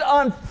is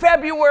on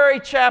February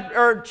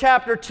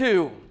chapter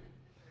 2.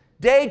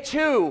 Day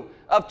 2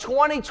 of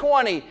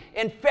 2020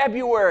 in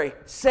February,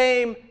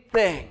 same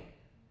thing.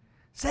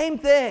 Same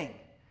thing.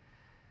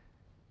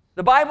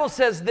 The Bible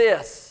says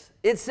this.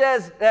 It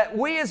says that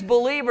we as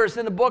believers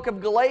in the book of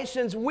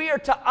Galatians, we are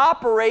to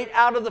operate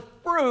out of the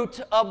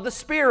fruit of the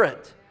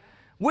Spirit.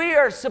 We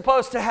are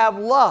supposed to have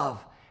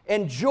love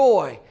and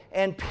joy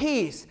and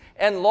peace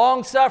and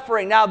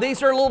long-suffering. Now,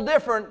 these are a little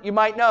different, you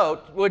might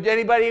note. Would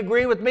anybody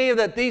agree with me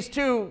that these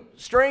 2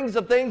 strings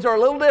of things are a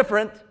little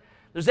different?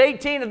 There's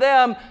 18 of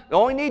them. We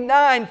only need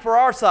 9 for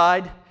our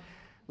side.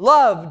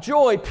 Love,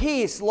 joy,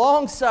 peace,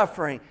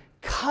 long-suffering,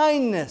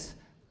 kindness,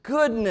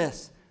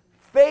 goodness,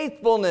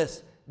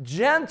 faithfulness,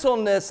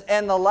 gentleness,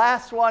 and the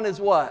last one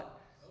is what?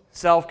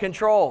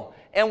 Self-control.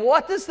 And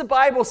what does the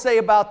Bible say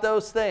about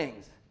those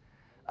things?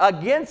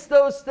 Against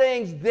those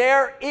things,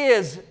 there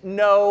is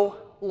no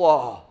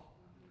law.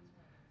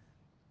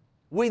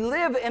 We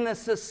live in a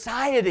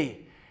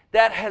society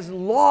that has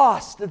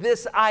lost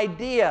this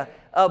idea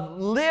of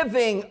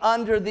living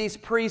under these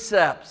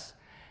precepts.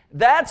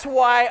 That's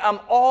why I'm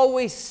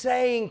always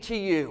saying to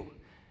you,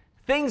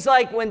 things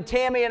like when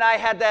Tammy and I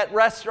had that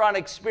restaurant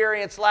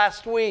experience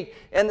last week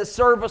and the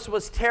service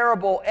was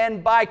terrible,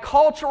 and by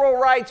cultural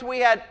rights, we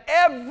had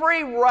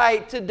every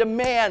right to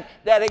demand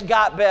that it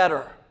got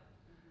better.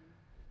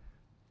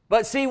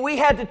 But see, we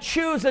had to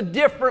choose a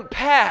different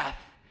path.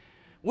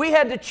 We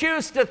had to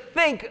choose to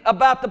think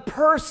about the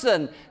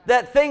person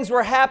that things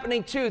were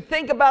happening to.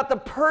 Think about the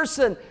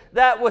person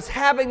that was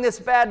having this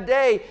bad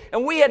day.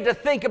 And we had to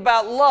think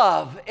about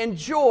love and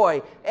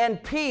joy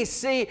and peace.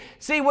 See,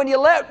 when you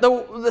let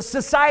the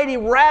society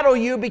rattle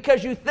you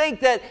because you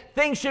think that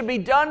things should be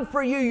done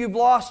for you, you've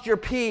lost your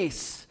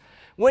peace.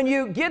 When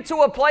you get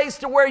to a place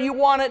to where you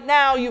want it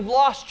now, you've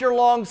lost your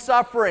long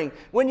suffering.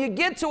 When you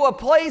get to a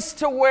place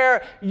to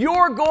where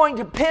you're going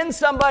to pin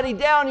somebody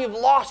down, you've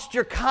lost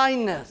your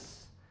kindness,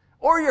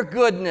 or your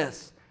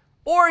goodness,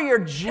 or your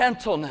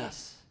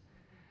gentleness.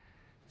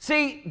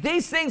 See,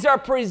 these things are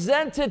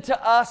presented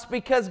to us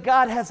because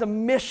God has a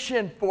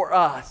mission for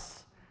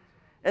us.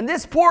 And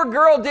this poor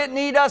girl didn't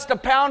need us to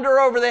pound her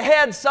over the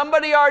head.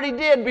 Somebody already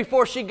did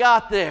before she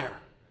got there.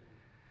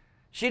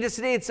 She just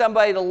needed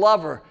somebody to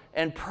love her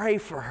and pray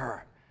for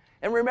her.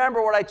 And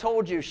remember what I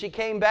told you. She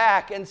came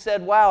back and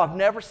said, wow, I've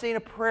never seen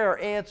a prayer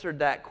answered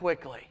that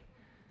quickly.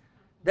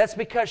 That's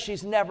because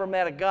she's never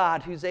met a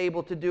God who's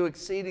able to do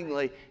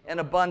exceedingly and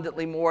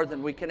abundantly more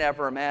than we can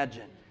ever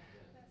imagine.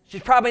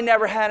 She's probably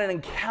never had an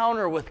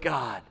encounter with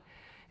God.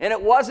 And it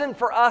wasn't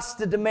for us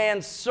to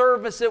demand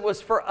service. It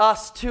was for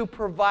us to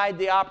provide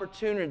the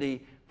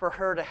opportunity for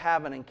her to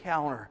have an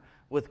encounter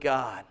with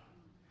God.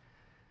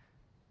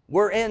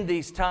 We're in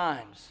these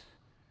times.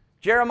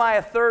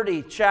 Jeremiah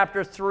 30,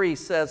 chapter 3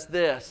 says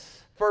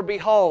this, for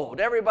behold,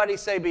 everybody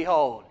say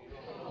behold,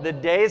 the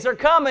days are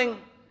coming,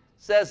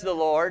 says the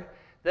Lord,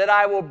 that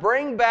I will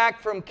bring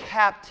back from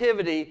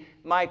captivity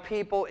my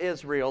people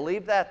Israel.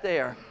 Leave that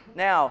there.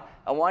 Now,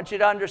 I want you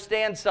to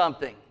understand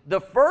something. The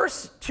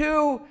first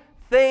 2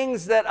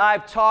 things that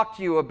I've talked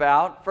to you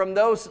about, from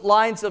those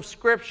lines of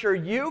Scripture,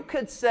 you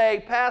could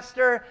say,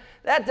 Pastor,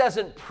 that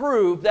doesn't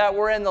prove that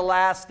we're in the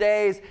last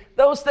days.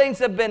 Those things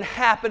have been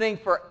happening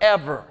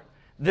forever.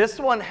 This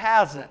one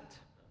hasn't.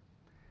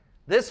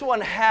 This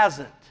one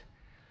hasn't.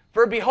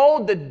 For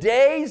behold, the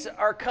days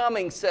are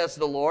coming, says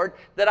the Lord,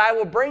 that I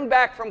will bring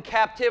back from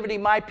captivity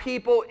my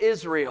people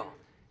Israel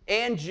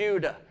and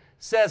Judah,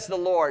 says the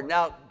Lord.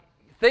 Now,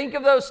 think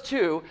of those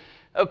two.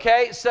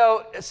 Okay,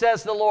 so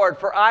says the Lord,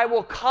 for I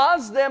will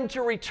cause them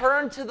to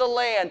return to the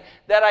land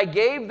that I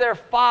gave their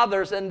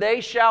fathers, and they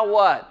shall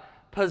what?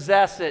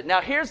 Possess it. Now,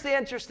 here's the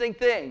interesting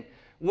thing.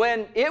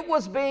 When it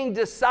was being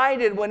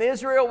decided when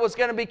Israel was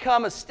going to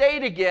become a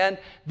state again,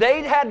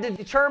 they had to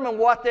determine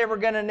what they were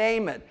going to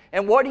name it.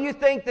 And what do you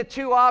think the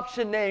two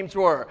option names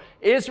were?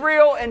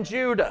 Israel and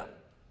Judah.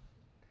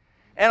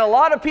 And a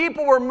lot of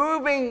people were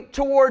moving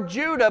toward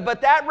Judah,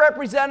 but that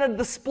represented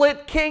the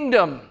split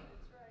kingdom.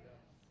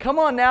 Come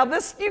on now,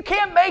 you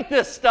can't make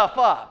this stuff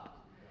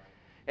up.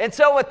 And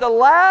so at the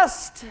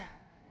last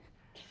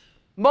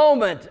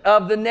moment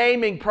of the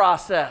naming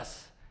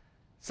process,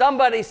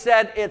 somebody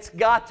said it's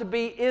got to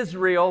be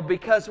Israel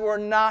because we're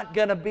not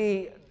going to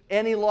be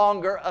any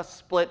longer a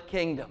split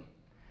kingdom.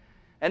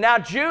 And now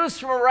Jews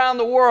from around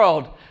the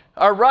world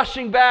are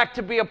rushing back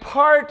to be a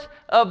part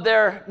of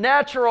their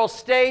natural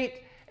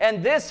state.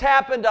 And this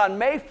happened on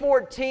May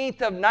 14th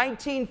of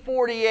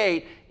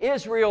 1948.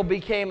 Israel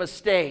became a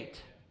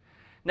state.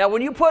 Now,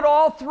 when you put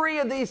all three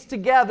of these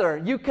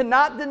together, you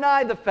cannot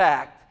deny the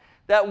fact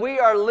that we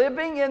are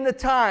living in the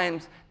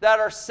times that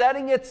are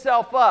setting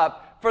itself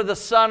up for the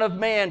Son of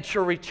Man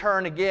to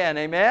return again.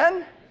 Amen?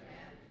 Amen.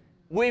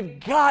 We've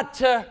got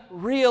to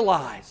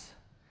realize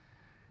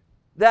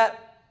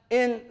that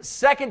in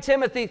 2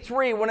 Timothy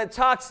 3, when it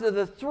talks to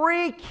the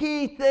three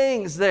key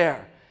things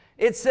there,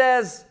 it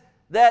says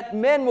that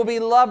men will be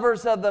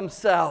lovers of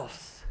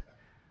themselves.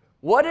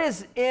 What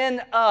is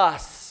in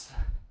us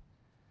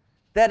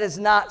that is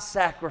not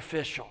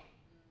sacrificial?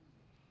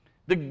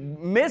 The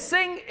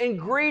missing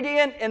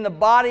ingredient in the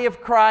body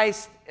of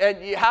Christ,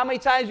 how many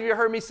times have you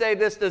heard me say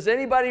this? Does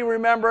anybody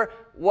remember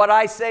what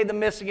I say the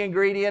missing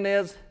ingredient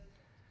is?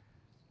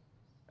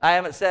 I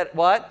haven't said it.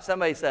 What?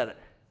 Somebody said it.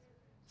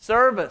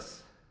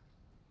 Service.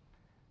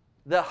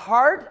 The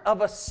heart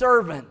of a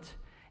servant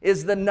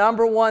is the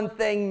number one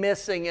thing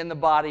missing in the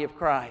body of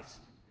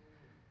Christ.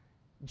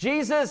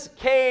 Jesus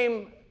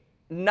came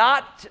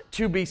not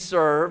to be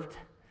served,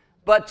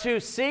 but to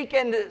seek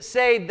and to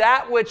save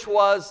that which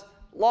was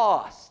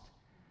lost.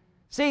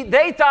 See,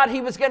 they thought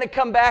he was going to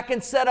come back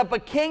and set up a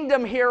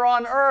kingdom here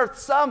on earth.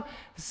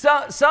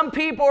 Some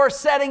people are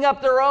setting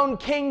up their own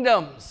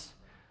kingdoms.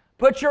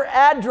 Put your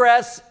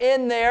address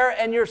in there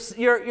and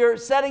you're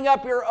setting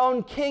up your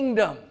own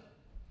kingdom.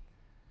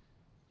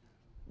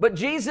 But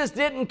Jesus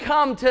didn't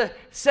come to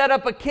set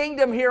up a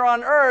kingdom here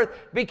on earth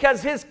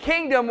because his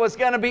kingdom was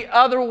going to be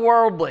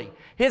otherworldly.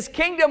 His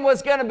kingdom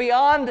was going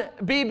to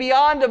be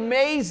beyond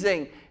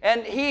amazing.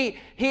 And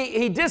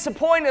he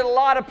disappointed a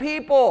lot of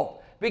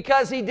people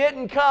because he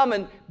didn't come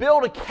and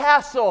build a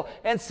castle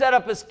and set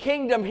up his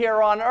kingdom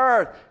here on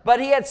earth.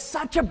 But he had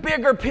such a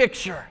bigger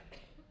picture.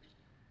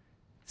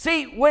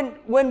 See,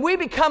 when we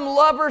become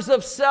lovers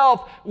of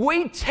self,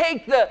 we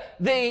take the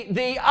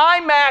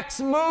IMAX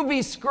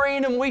movie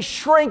screen and we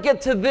shrink it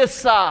to this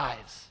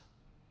size.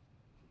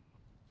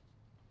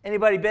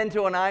 Anybody been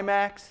to an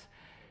IMAX?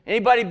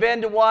 Anybody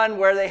been to one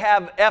where they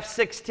have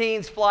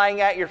F-16s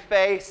flying at your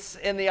face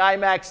in the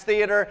IMAX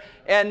theater,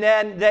 and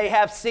then they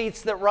have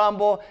seats that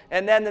rumble,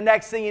 and then the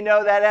next thing you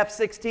know, that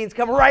F-16's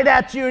coming right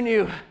at you,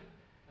 and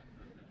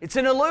it's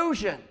an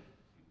illusion.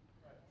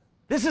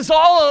 This is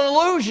all an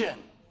illusion.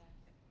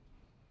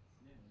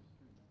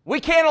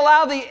 We can't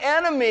allow the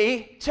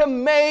enemy to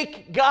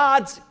make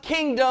God's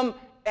kingdom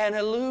an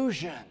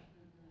illusion.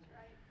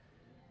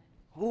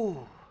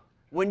 Ooh.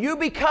 When you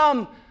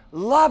become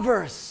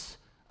lovers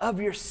of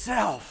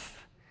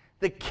yourself,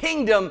 the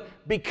kingdom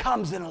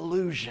becomes an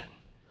illusion.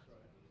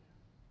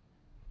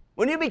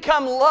 When you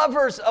become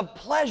lovers of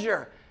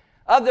pleasure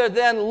other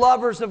than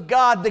lovers of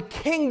God, the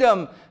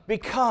kingdom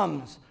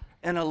becomes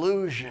an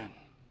illusion.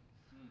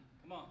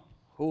 Come on.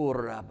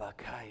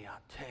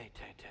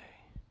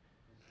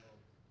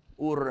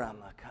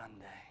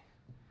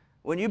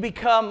 When you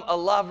become a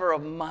lover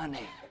of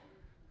money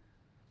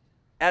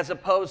as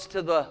opposed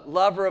to the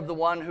lover of the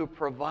one who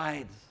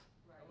provides.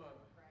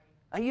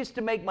 I used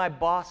to make my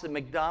boss at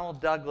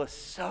McDonnell Douglas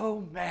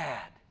so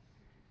mad.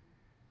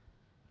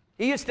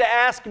 He used to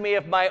ask me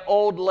if my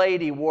old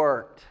lady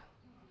worked.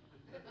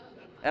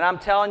 And I'm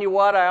telling you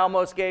what, I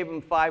almost gave him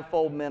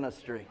fivefold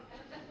ministry.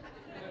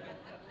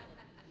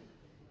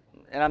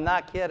 And I'm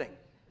not kidding.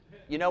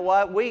 You know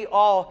what? We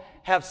all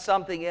have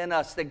something in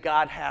us that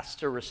God has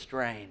to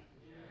restrain.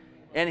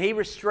 And he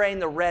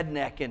restrained the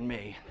redneck in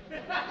me.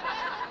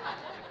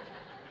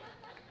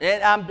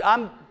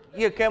 And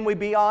can we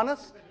be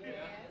honest?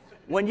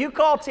 When you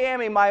call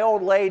Tammy my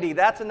old lady,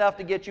 that's enough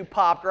to get you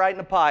popped right in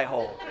the pie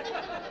hole.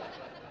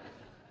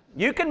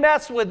 You can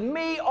mess with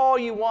me all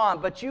you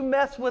want, but you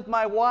mess with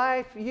my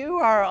wife, you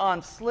are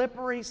on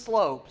slippery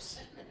slopes.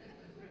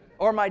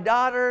 Or my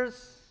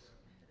daughters.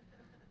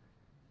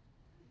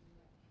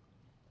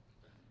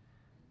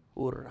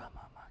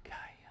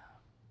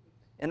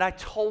 And I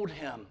told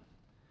him,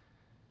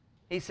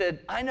 he said,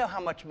 I know how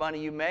much money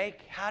you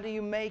make. How do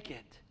you make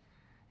it?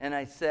 And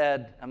I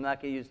said, I'm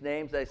not going to use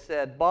names. I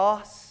said,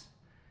 boss,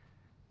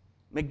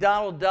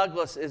 McDonnell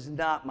Douglas is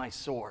not my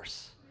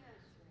source.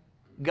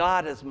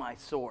 God is my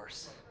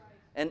source.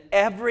 And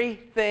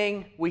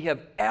everything we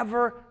have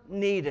ever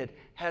needed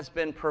has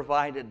been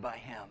provided by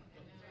Him.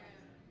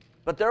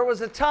 But there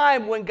was a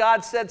time when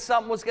God said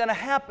something was going to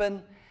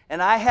happen, and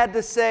I had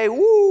to say,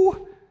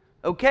 woo,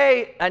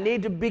 okay, I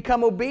need to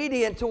become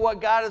obedient to what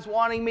God is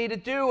wanting me to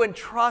do and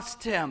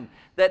trust Him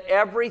that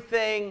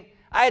everything,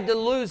 I had to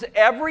lose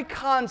every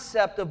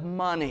concept of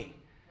money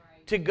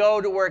to go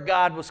to where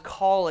God was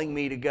calling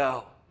me to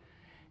go.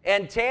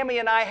 And Tammy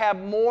and I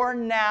have more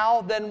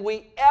now than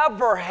we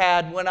ever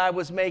had when I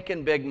was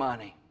making big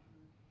money.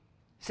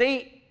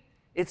 See,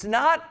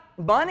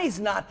 money's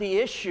not the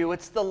issue,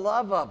 it's the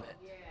love of it.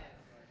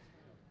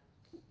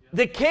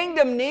 The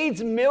kingdom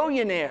needs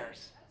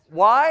millionaires.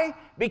 Why?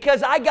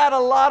 Because I got a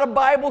lot of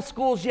Bible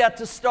schools yet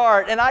to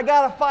start, and I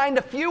got to find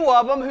a few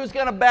of them who's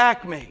going to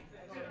back me.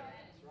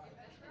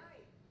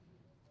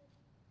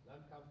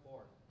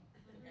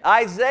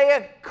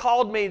 Isaiah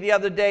called me the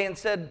other day and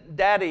said,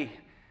 Daddy,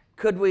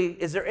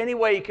 is there any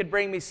way you could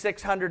bring me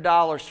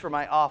 $600 for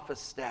my office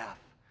staff?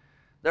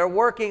 They're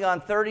working on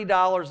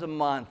 $30 a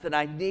month, and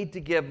I need to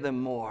give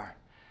them more.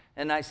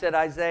 And I said,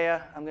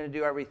 Isaiah, I'm going to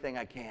do everything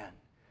I can.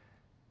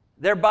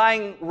 They're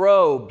buying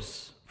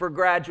robes for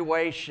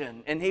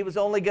graduation, and he was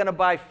only going to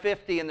buy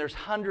 50, and there's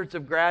hundreds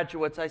of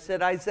graduates. I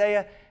said,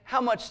 Isaiah,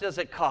 how much does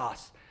it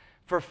cost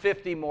for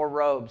 50 more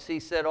robes? He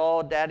said,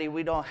 oh, Daddy,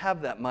 we don't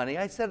have that money.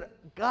 I said,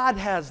 God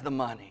has the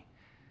money.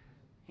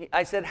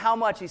 I said, how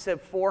much? He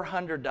said,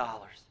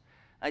 $400.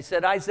 I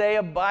said,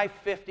 Isaiah, buy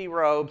 50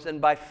 robes,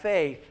 and by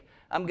faith,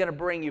 I'm going to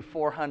bring you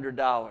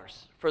 $400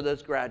 for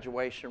those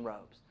graduation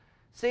robes.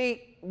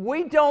 See,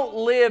 we don't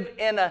live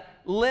in a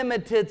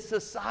limited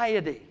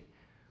society.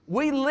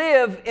 We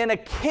live in a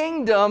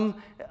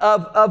kingdom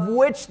of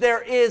which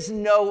there is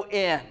no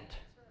end.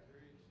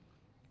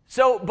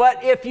 So,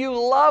 but if you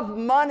love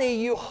money,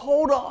 you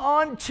hold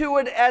on to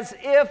it as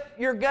if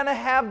you're going to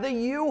have the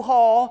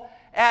U-Haul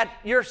at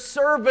your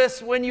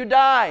service when you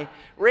die.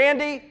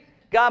 Randy,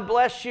 God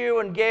bless you,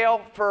 and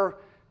Gail for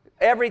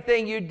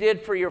everything you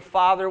did for your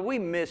father. We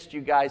missed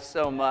you guys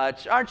so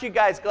much. Aren't you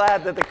guys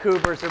glad that the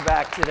Coopers are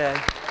back today?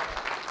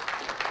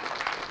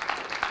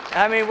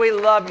 I mean, we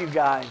love you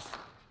guys.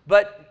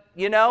 But,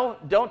 you know,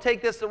 don't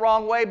take this the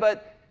wrong way,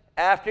 but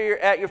at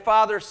your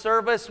father's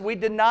service, we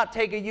did not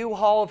take a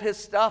U-Haul of his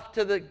stuff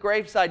to the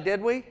graveside,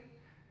 did we?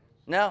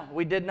 No,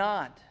 we did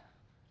not.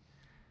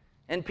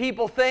 And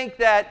people think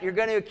that you're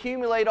going to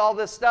accumulate all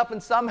this stuff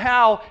and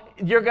somehow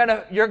you're going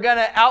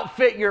to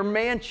outfit your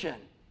mansion.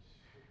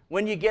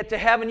 When you get to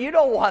heaven, you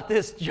don't want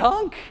this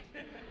junk.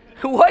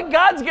 What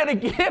God's going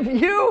to give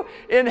you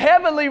in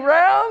heavenly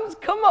realms?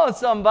 Come on,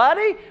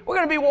 somebody. We're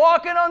going to be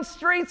walking on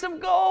streets of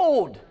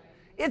gold.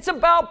 It's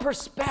about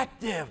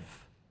perspective.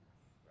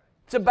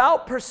 It's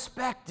about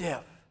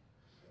perspective.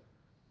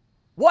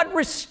 What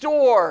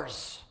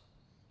restores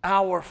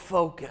our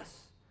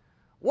focus?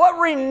 What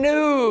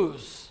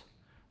renews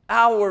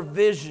our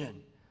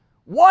vision?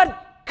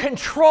 What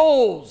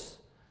controls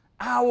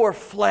our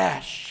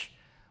flesh?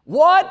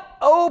 What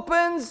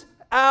opens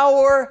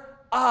our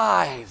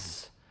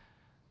eyes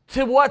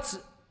to what's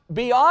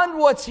beyond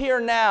what's here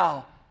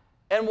now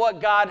and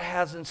what God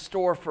has in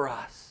store for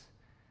us?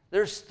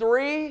 There's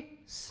 3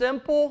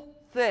 simple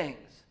things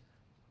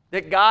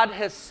that God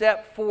has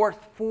set forth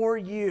for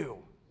you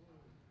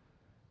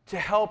to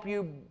help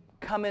you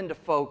come into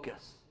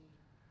focus.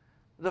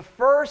 The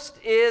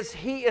first is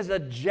He is a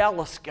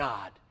jealous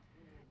God,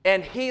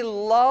 and He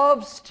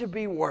loves to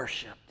be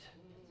worshiped.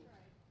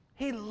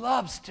 He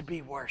loves to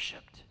be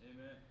worshiped.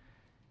 Amen.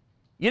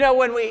 You know,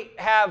 when we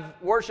have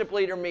worship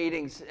leader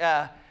meetings,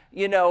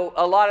 you know,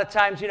 a lot of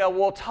times, you know,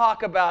 we'll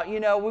talk about, you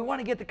know, we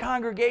want to get the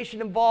congregation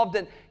involved.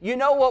 And you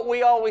know what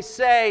we always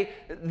say?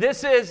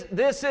 This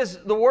is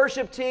the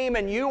worship team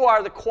and you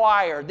are the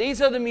choir. These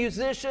are the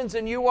musicians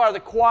and you are the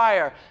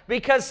choir.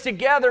 Because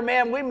together,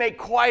 man, we make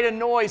quite a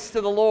noise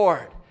to the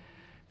Lord.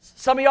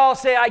 Some of y'all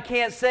say, I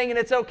can't sing, and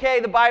it's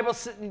okay. The Bible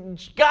says,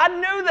 God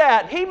knew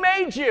that. He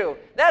made you.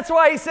 That's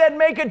why He said,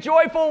 make a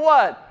joyful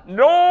what?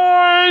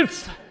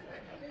 Noise.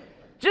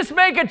 Just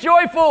make a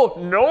joyful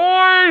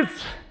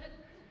noise.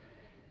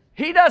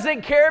 He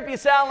doesn't care if you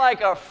sound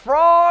like a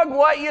frog,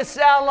 what you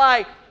sound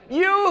like.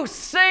 You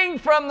sing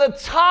from the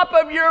top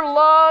of your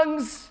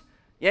lungs.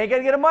 You ain't got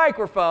to get a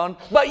microphone,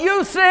 but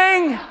you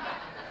sing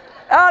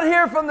out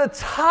here from the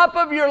top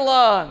of your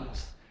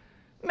lungs.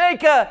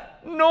 Make a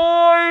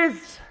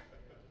noise.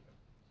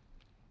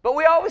 But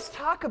we always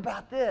talk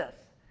about this.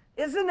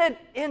 Isn't it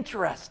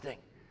interesting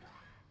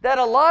that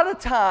a lot of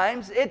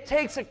times it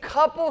takes a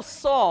couple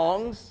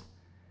songs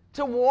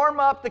to warm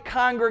up the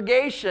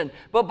congregation.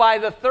 But by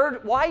the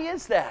third, why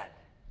is that?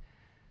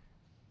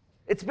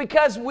 It's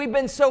because we've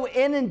been so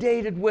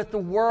inundated with the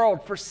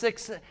world for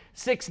six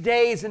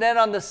days, and then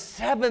on the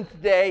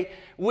seventh day,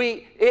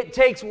 it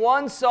takes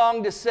one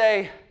song to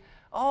say,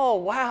 oh,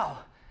 wow,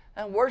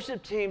 that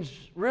worship team's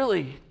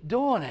really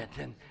doing it.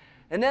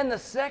 And then the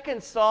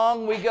second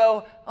song, we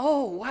go,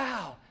 oh,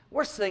 wow,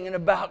 we're singing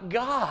about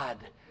God.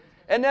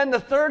 And then the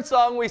third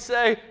song, we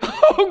say,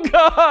 oh,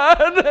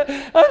 God,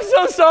 I'm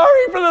so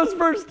sorry for those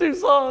first two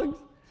songs.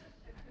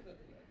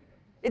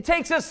 It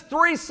takes us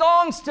 3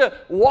 songs to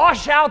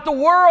wash out the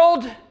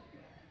world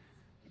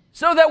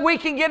so that we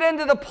can get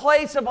into the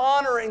place of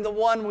honoring the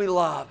one we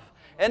love.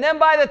 And then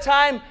by the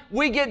time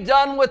we get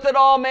done with it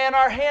all, man,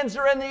 our hands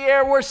are in the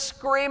air. We're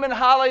screaming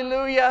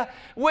hallelujah.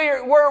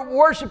 We're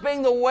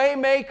worshiping the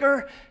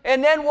Waymaker.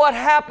 And then what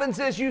happens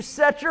is you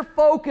set your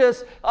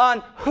focus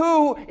on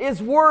who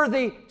is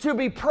worthy to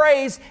be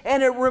praised,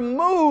 and it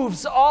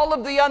removes all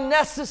of the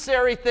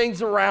unnecessary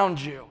things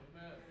around you.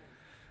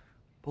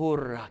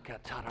 3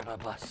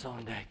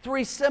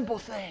 simple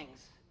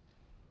things.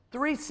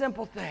 3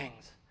 simple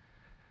things.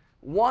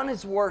 One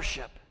is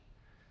worship.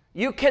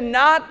 You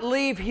cannot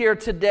leave here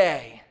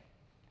today.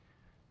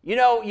 You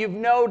know, you've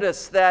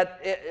noticed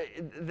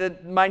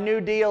that my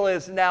new deal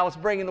is now is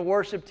bringing the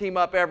worship team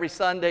up every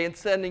Sunday and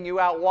sending you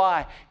out.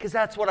 Why? Because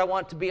that's what I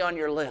want to be on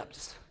your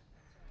lips.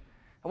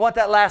 I want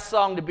that last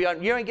song to be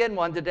on. You ain't getting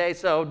one today,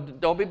 so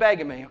don't be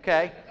begging me,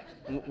 okay?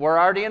 We're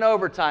already in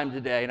overtime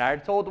today, and I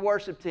already told the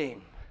worship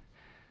team,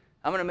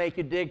 I'm going to make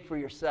you dig for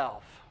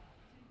yourself.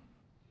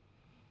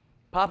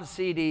 Pop a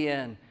CD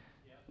in.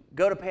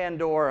 Go to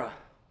Pandora.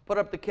 Put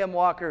up the Kim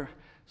Walker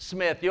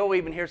Smith. You'll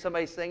even hear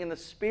somebody singing the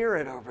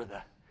Spirit over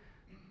the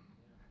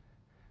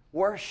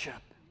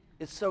worship.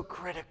 It's so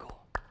critical.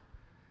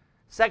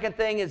 Second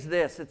thing is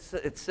this.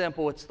 It's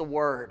simple. It's the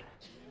Word.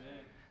 Amen.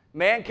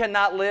 Man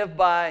cannot live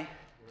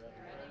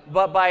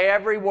but by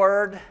every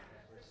word.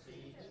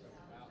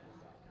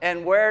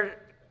 And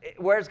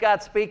where's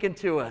God speaking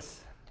to us?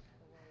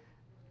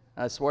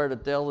 I swear to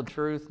tell the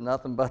truth,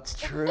 nothing but the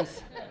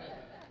truth.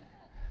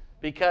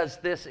 Because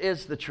this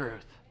is the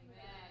truth.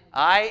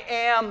 I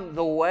am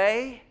the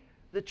way,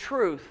 the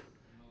truth,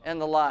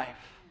 and the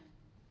life.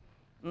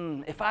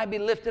 If I be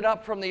lifted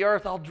up from the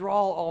earth, I'll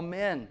draw all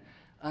men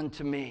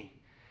unto me.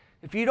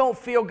 If you don't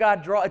feel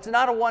God draw, it's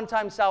not a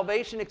one-time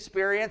salvation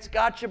experience.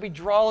 God should be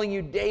drawing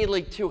you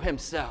daily to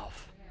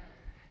Himself.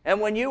 And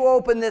when you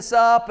open this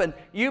up and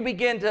you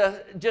begin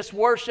to just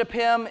worship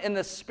Him in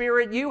the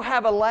Spirit, you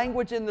have a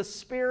language in the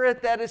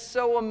Spirit that is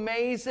so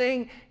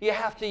amazing. You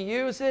have to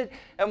use it.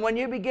 And when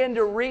you begin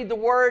to read the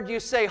Word, you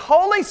say,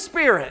 Holy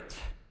Spirit,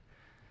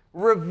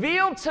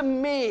 reveal to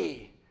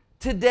me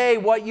today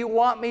what you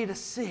want me to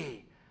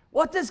see.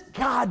 What does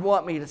God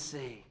want me to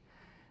see?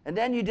 And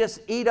then you just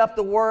eat up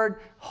the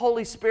Word.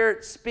 Holy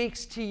Spirit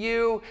speaks to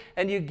you,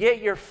 and you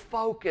get your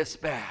focus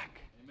back.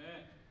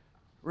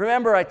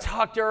 Remember, I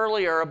talked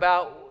earlier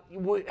about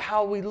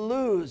how we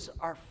lose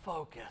our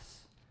focus.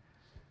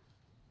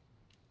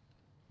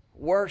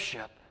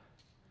 Worship,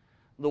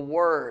 the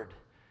Word.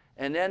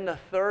 And then the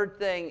third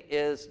thing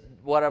is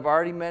what I've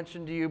already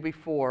mentioned to you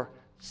before,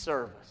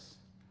 service.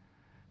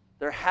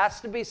 There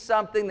has to be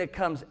something that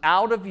comes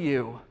out of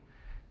you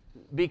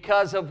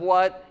because of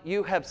what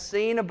you have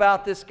seen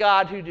about this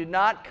God who did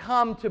not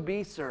come to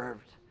be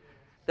served,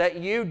 that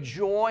you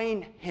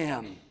join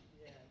Him.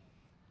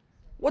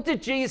 What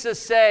did Jesus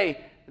say?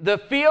 The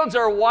fields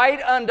are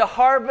white unto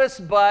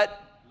harvest,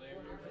 but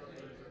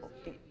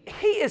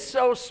He is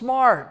so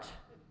smart.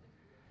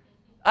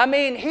 I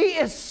mean, He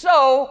is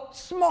so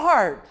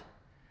smart.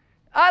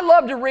 I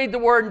love to read the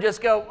Word and just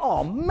go,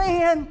 oh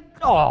man,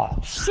 oh,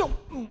 so,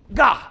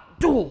 God,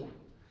 do.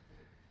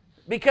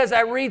 Because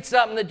I read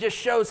something that just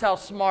shows how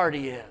smart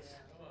He is.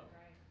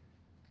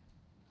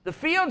 The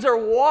fields are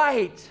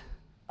white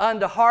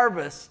unto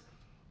harvest.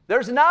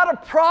 There's not a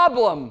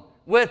problem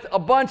with a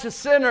bunch of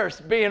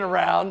sinners being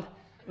around.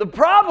 The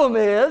problem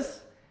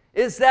is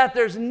that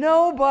there's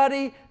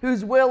nobody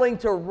who's willing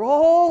to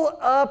roll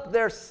up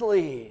their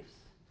sleeves.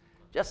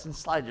 Justin,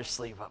 slide your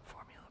sleeve up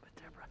for me a little bit,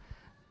 Deborah.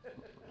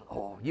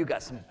 Oh, you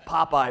got some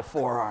Popeye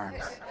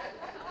forearms.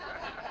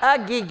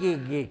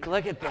 Geek.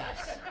 Look at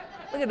this.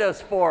 Look at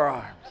those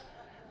forearms.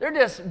 They're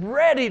just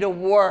ready to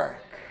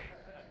work.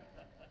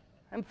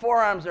 Them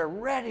forearms are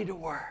ready to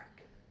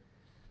work.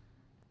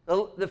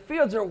 The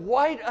fields are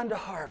white unto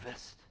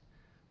harvest,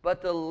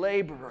 but the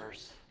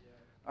laborers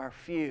are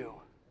few.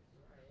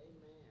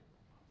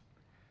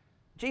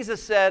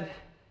 Jesus said,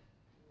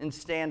 and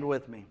stand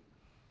with me,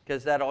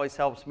 because that always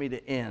helps me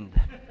to end.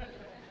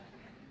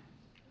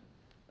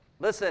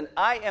 Listen,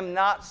 I am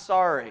not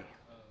sorry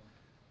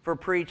for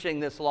preaching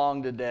this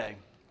long today.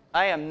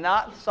 I am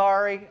not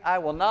sorry. I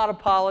will not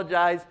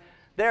apologize.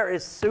 There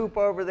is soup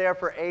over there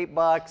for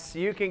 $8.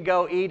 You can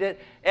go eat it.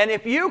 And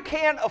if you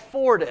can't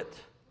afford it,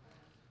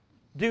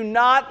 do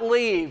not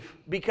leave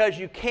because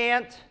you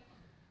can't,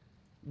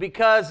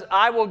 because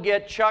I will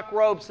get Chuck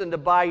Robeson to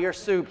buy your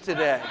soup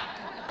today.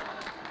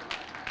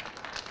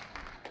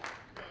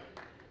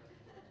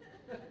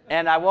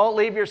 And I won't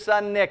leave your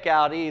son Nick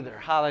out either.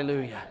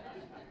 Hallelujah.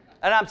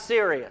 And I'm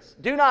serious.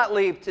 Do not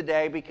leave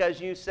today because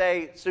you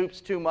say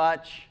soup's too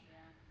much.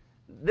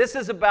 This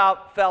is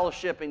about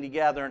fellowshipping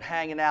together and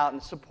hanging out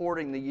and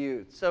supporting the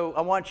youth. So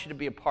I want you to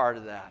be a part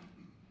of that.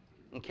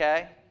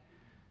 Okay?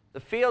 The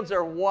fields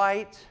are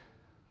white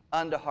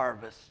unto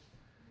harvest,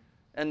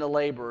 and the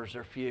laborers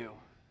are few.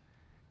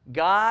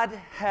 God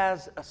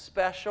has a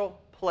special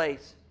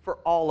place for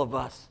all of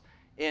us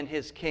in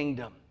His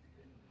kingdom.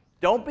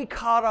 Don't be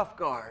caught off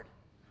guard.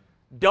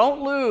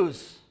 Don't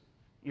lose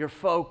your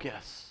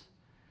focus.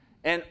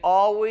 And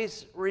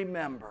always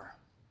remember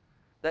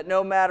that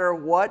no matter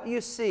what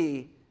you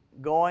see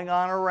going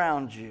on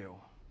around you,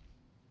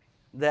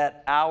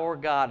 that our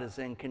God is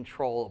in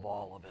control of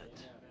all of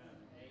it.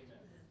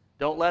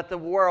 Don't let the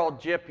world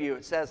gyp you.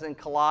 It says in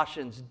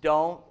Colossians,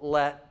 don't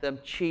let them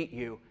cheat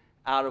you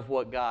out of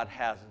what God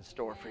has in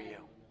store for you.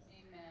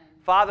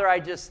 Father, I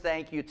just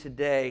thank you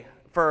today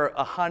for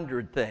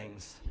 100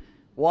 things.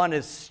 One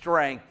is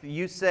strength.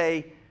 You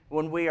say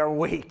when we are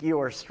weak, you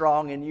are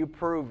strong, and you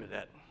proved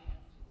it.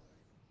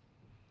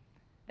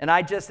 And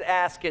I just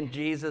ask in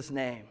Jesus'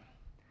 name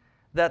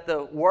that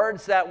the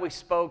words that we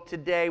spoke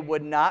today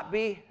would not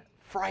be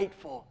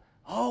frightful.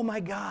 Oh my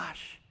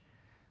gosh,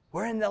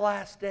 we're in the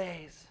last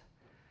days.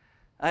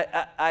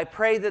 I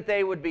pray that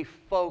they would be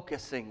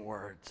focusing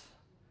words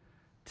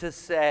to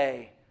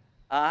say,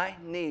 I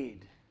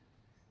need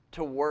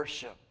to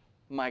worship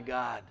my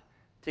God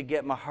to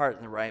get my heart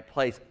in the right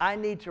place. I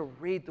need to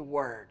read the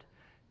Word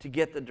to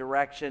get the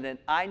direction, and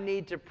I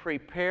need to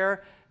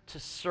prepare to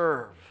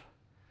serve.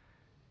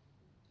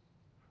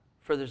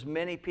 For there's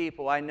many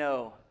people I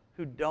know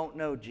who don't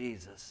know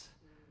Jesus,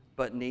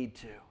 but need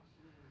to.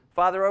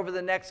 Father, over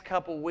the next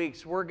couple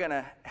weeks, we're going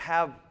to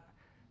have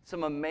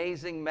some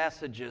amazing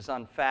messages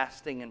on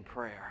fasting and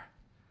prayer.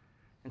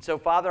 And so,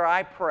 Father,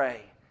 I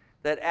pray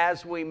that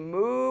as we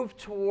move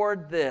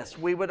toward this,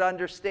 we would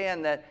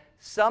understand that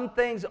some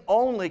things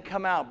only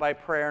come out by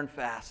prayer and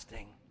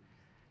fasting,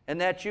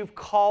 and that you've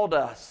called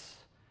us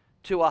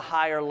to a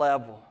higher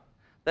level.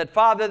 That,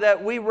 Father,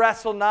 that we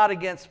wrestle not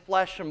against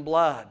flesh and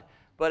blood,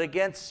 but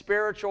against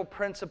spiritual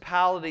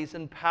principalities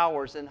and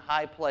powers in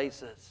high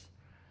places.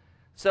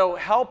 So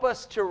help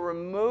us to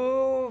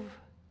remove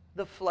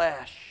the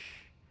flesh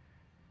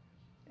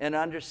and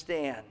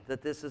understand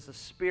that this is a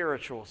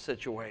spiritual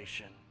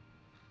situation.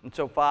 And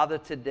so, Father,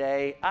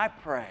 today I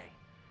pray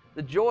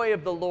the joy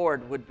of the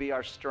Lord would be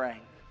our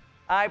strength.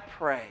 I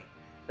pray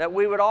that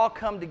we would all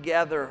come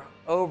together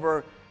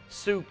over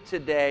soup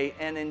today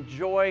and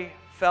enjoy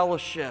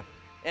fellowship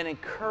and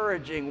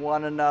encouraging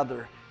one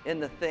another in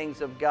the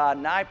things of God.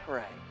 And I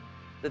pray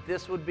that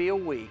this would be a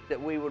week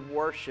that we would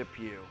worship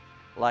you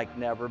like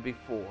never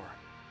before.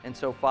 And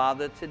so,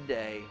 Father,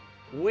 today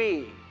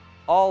we,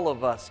 all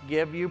of us,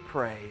 give you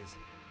praise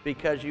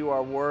because you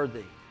are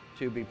worthy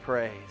to be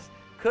praised.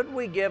 Could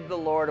we give the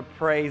Lord a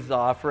praise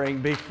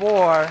offering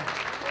before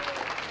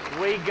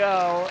we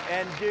go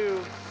and do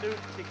soup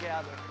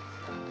together?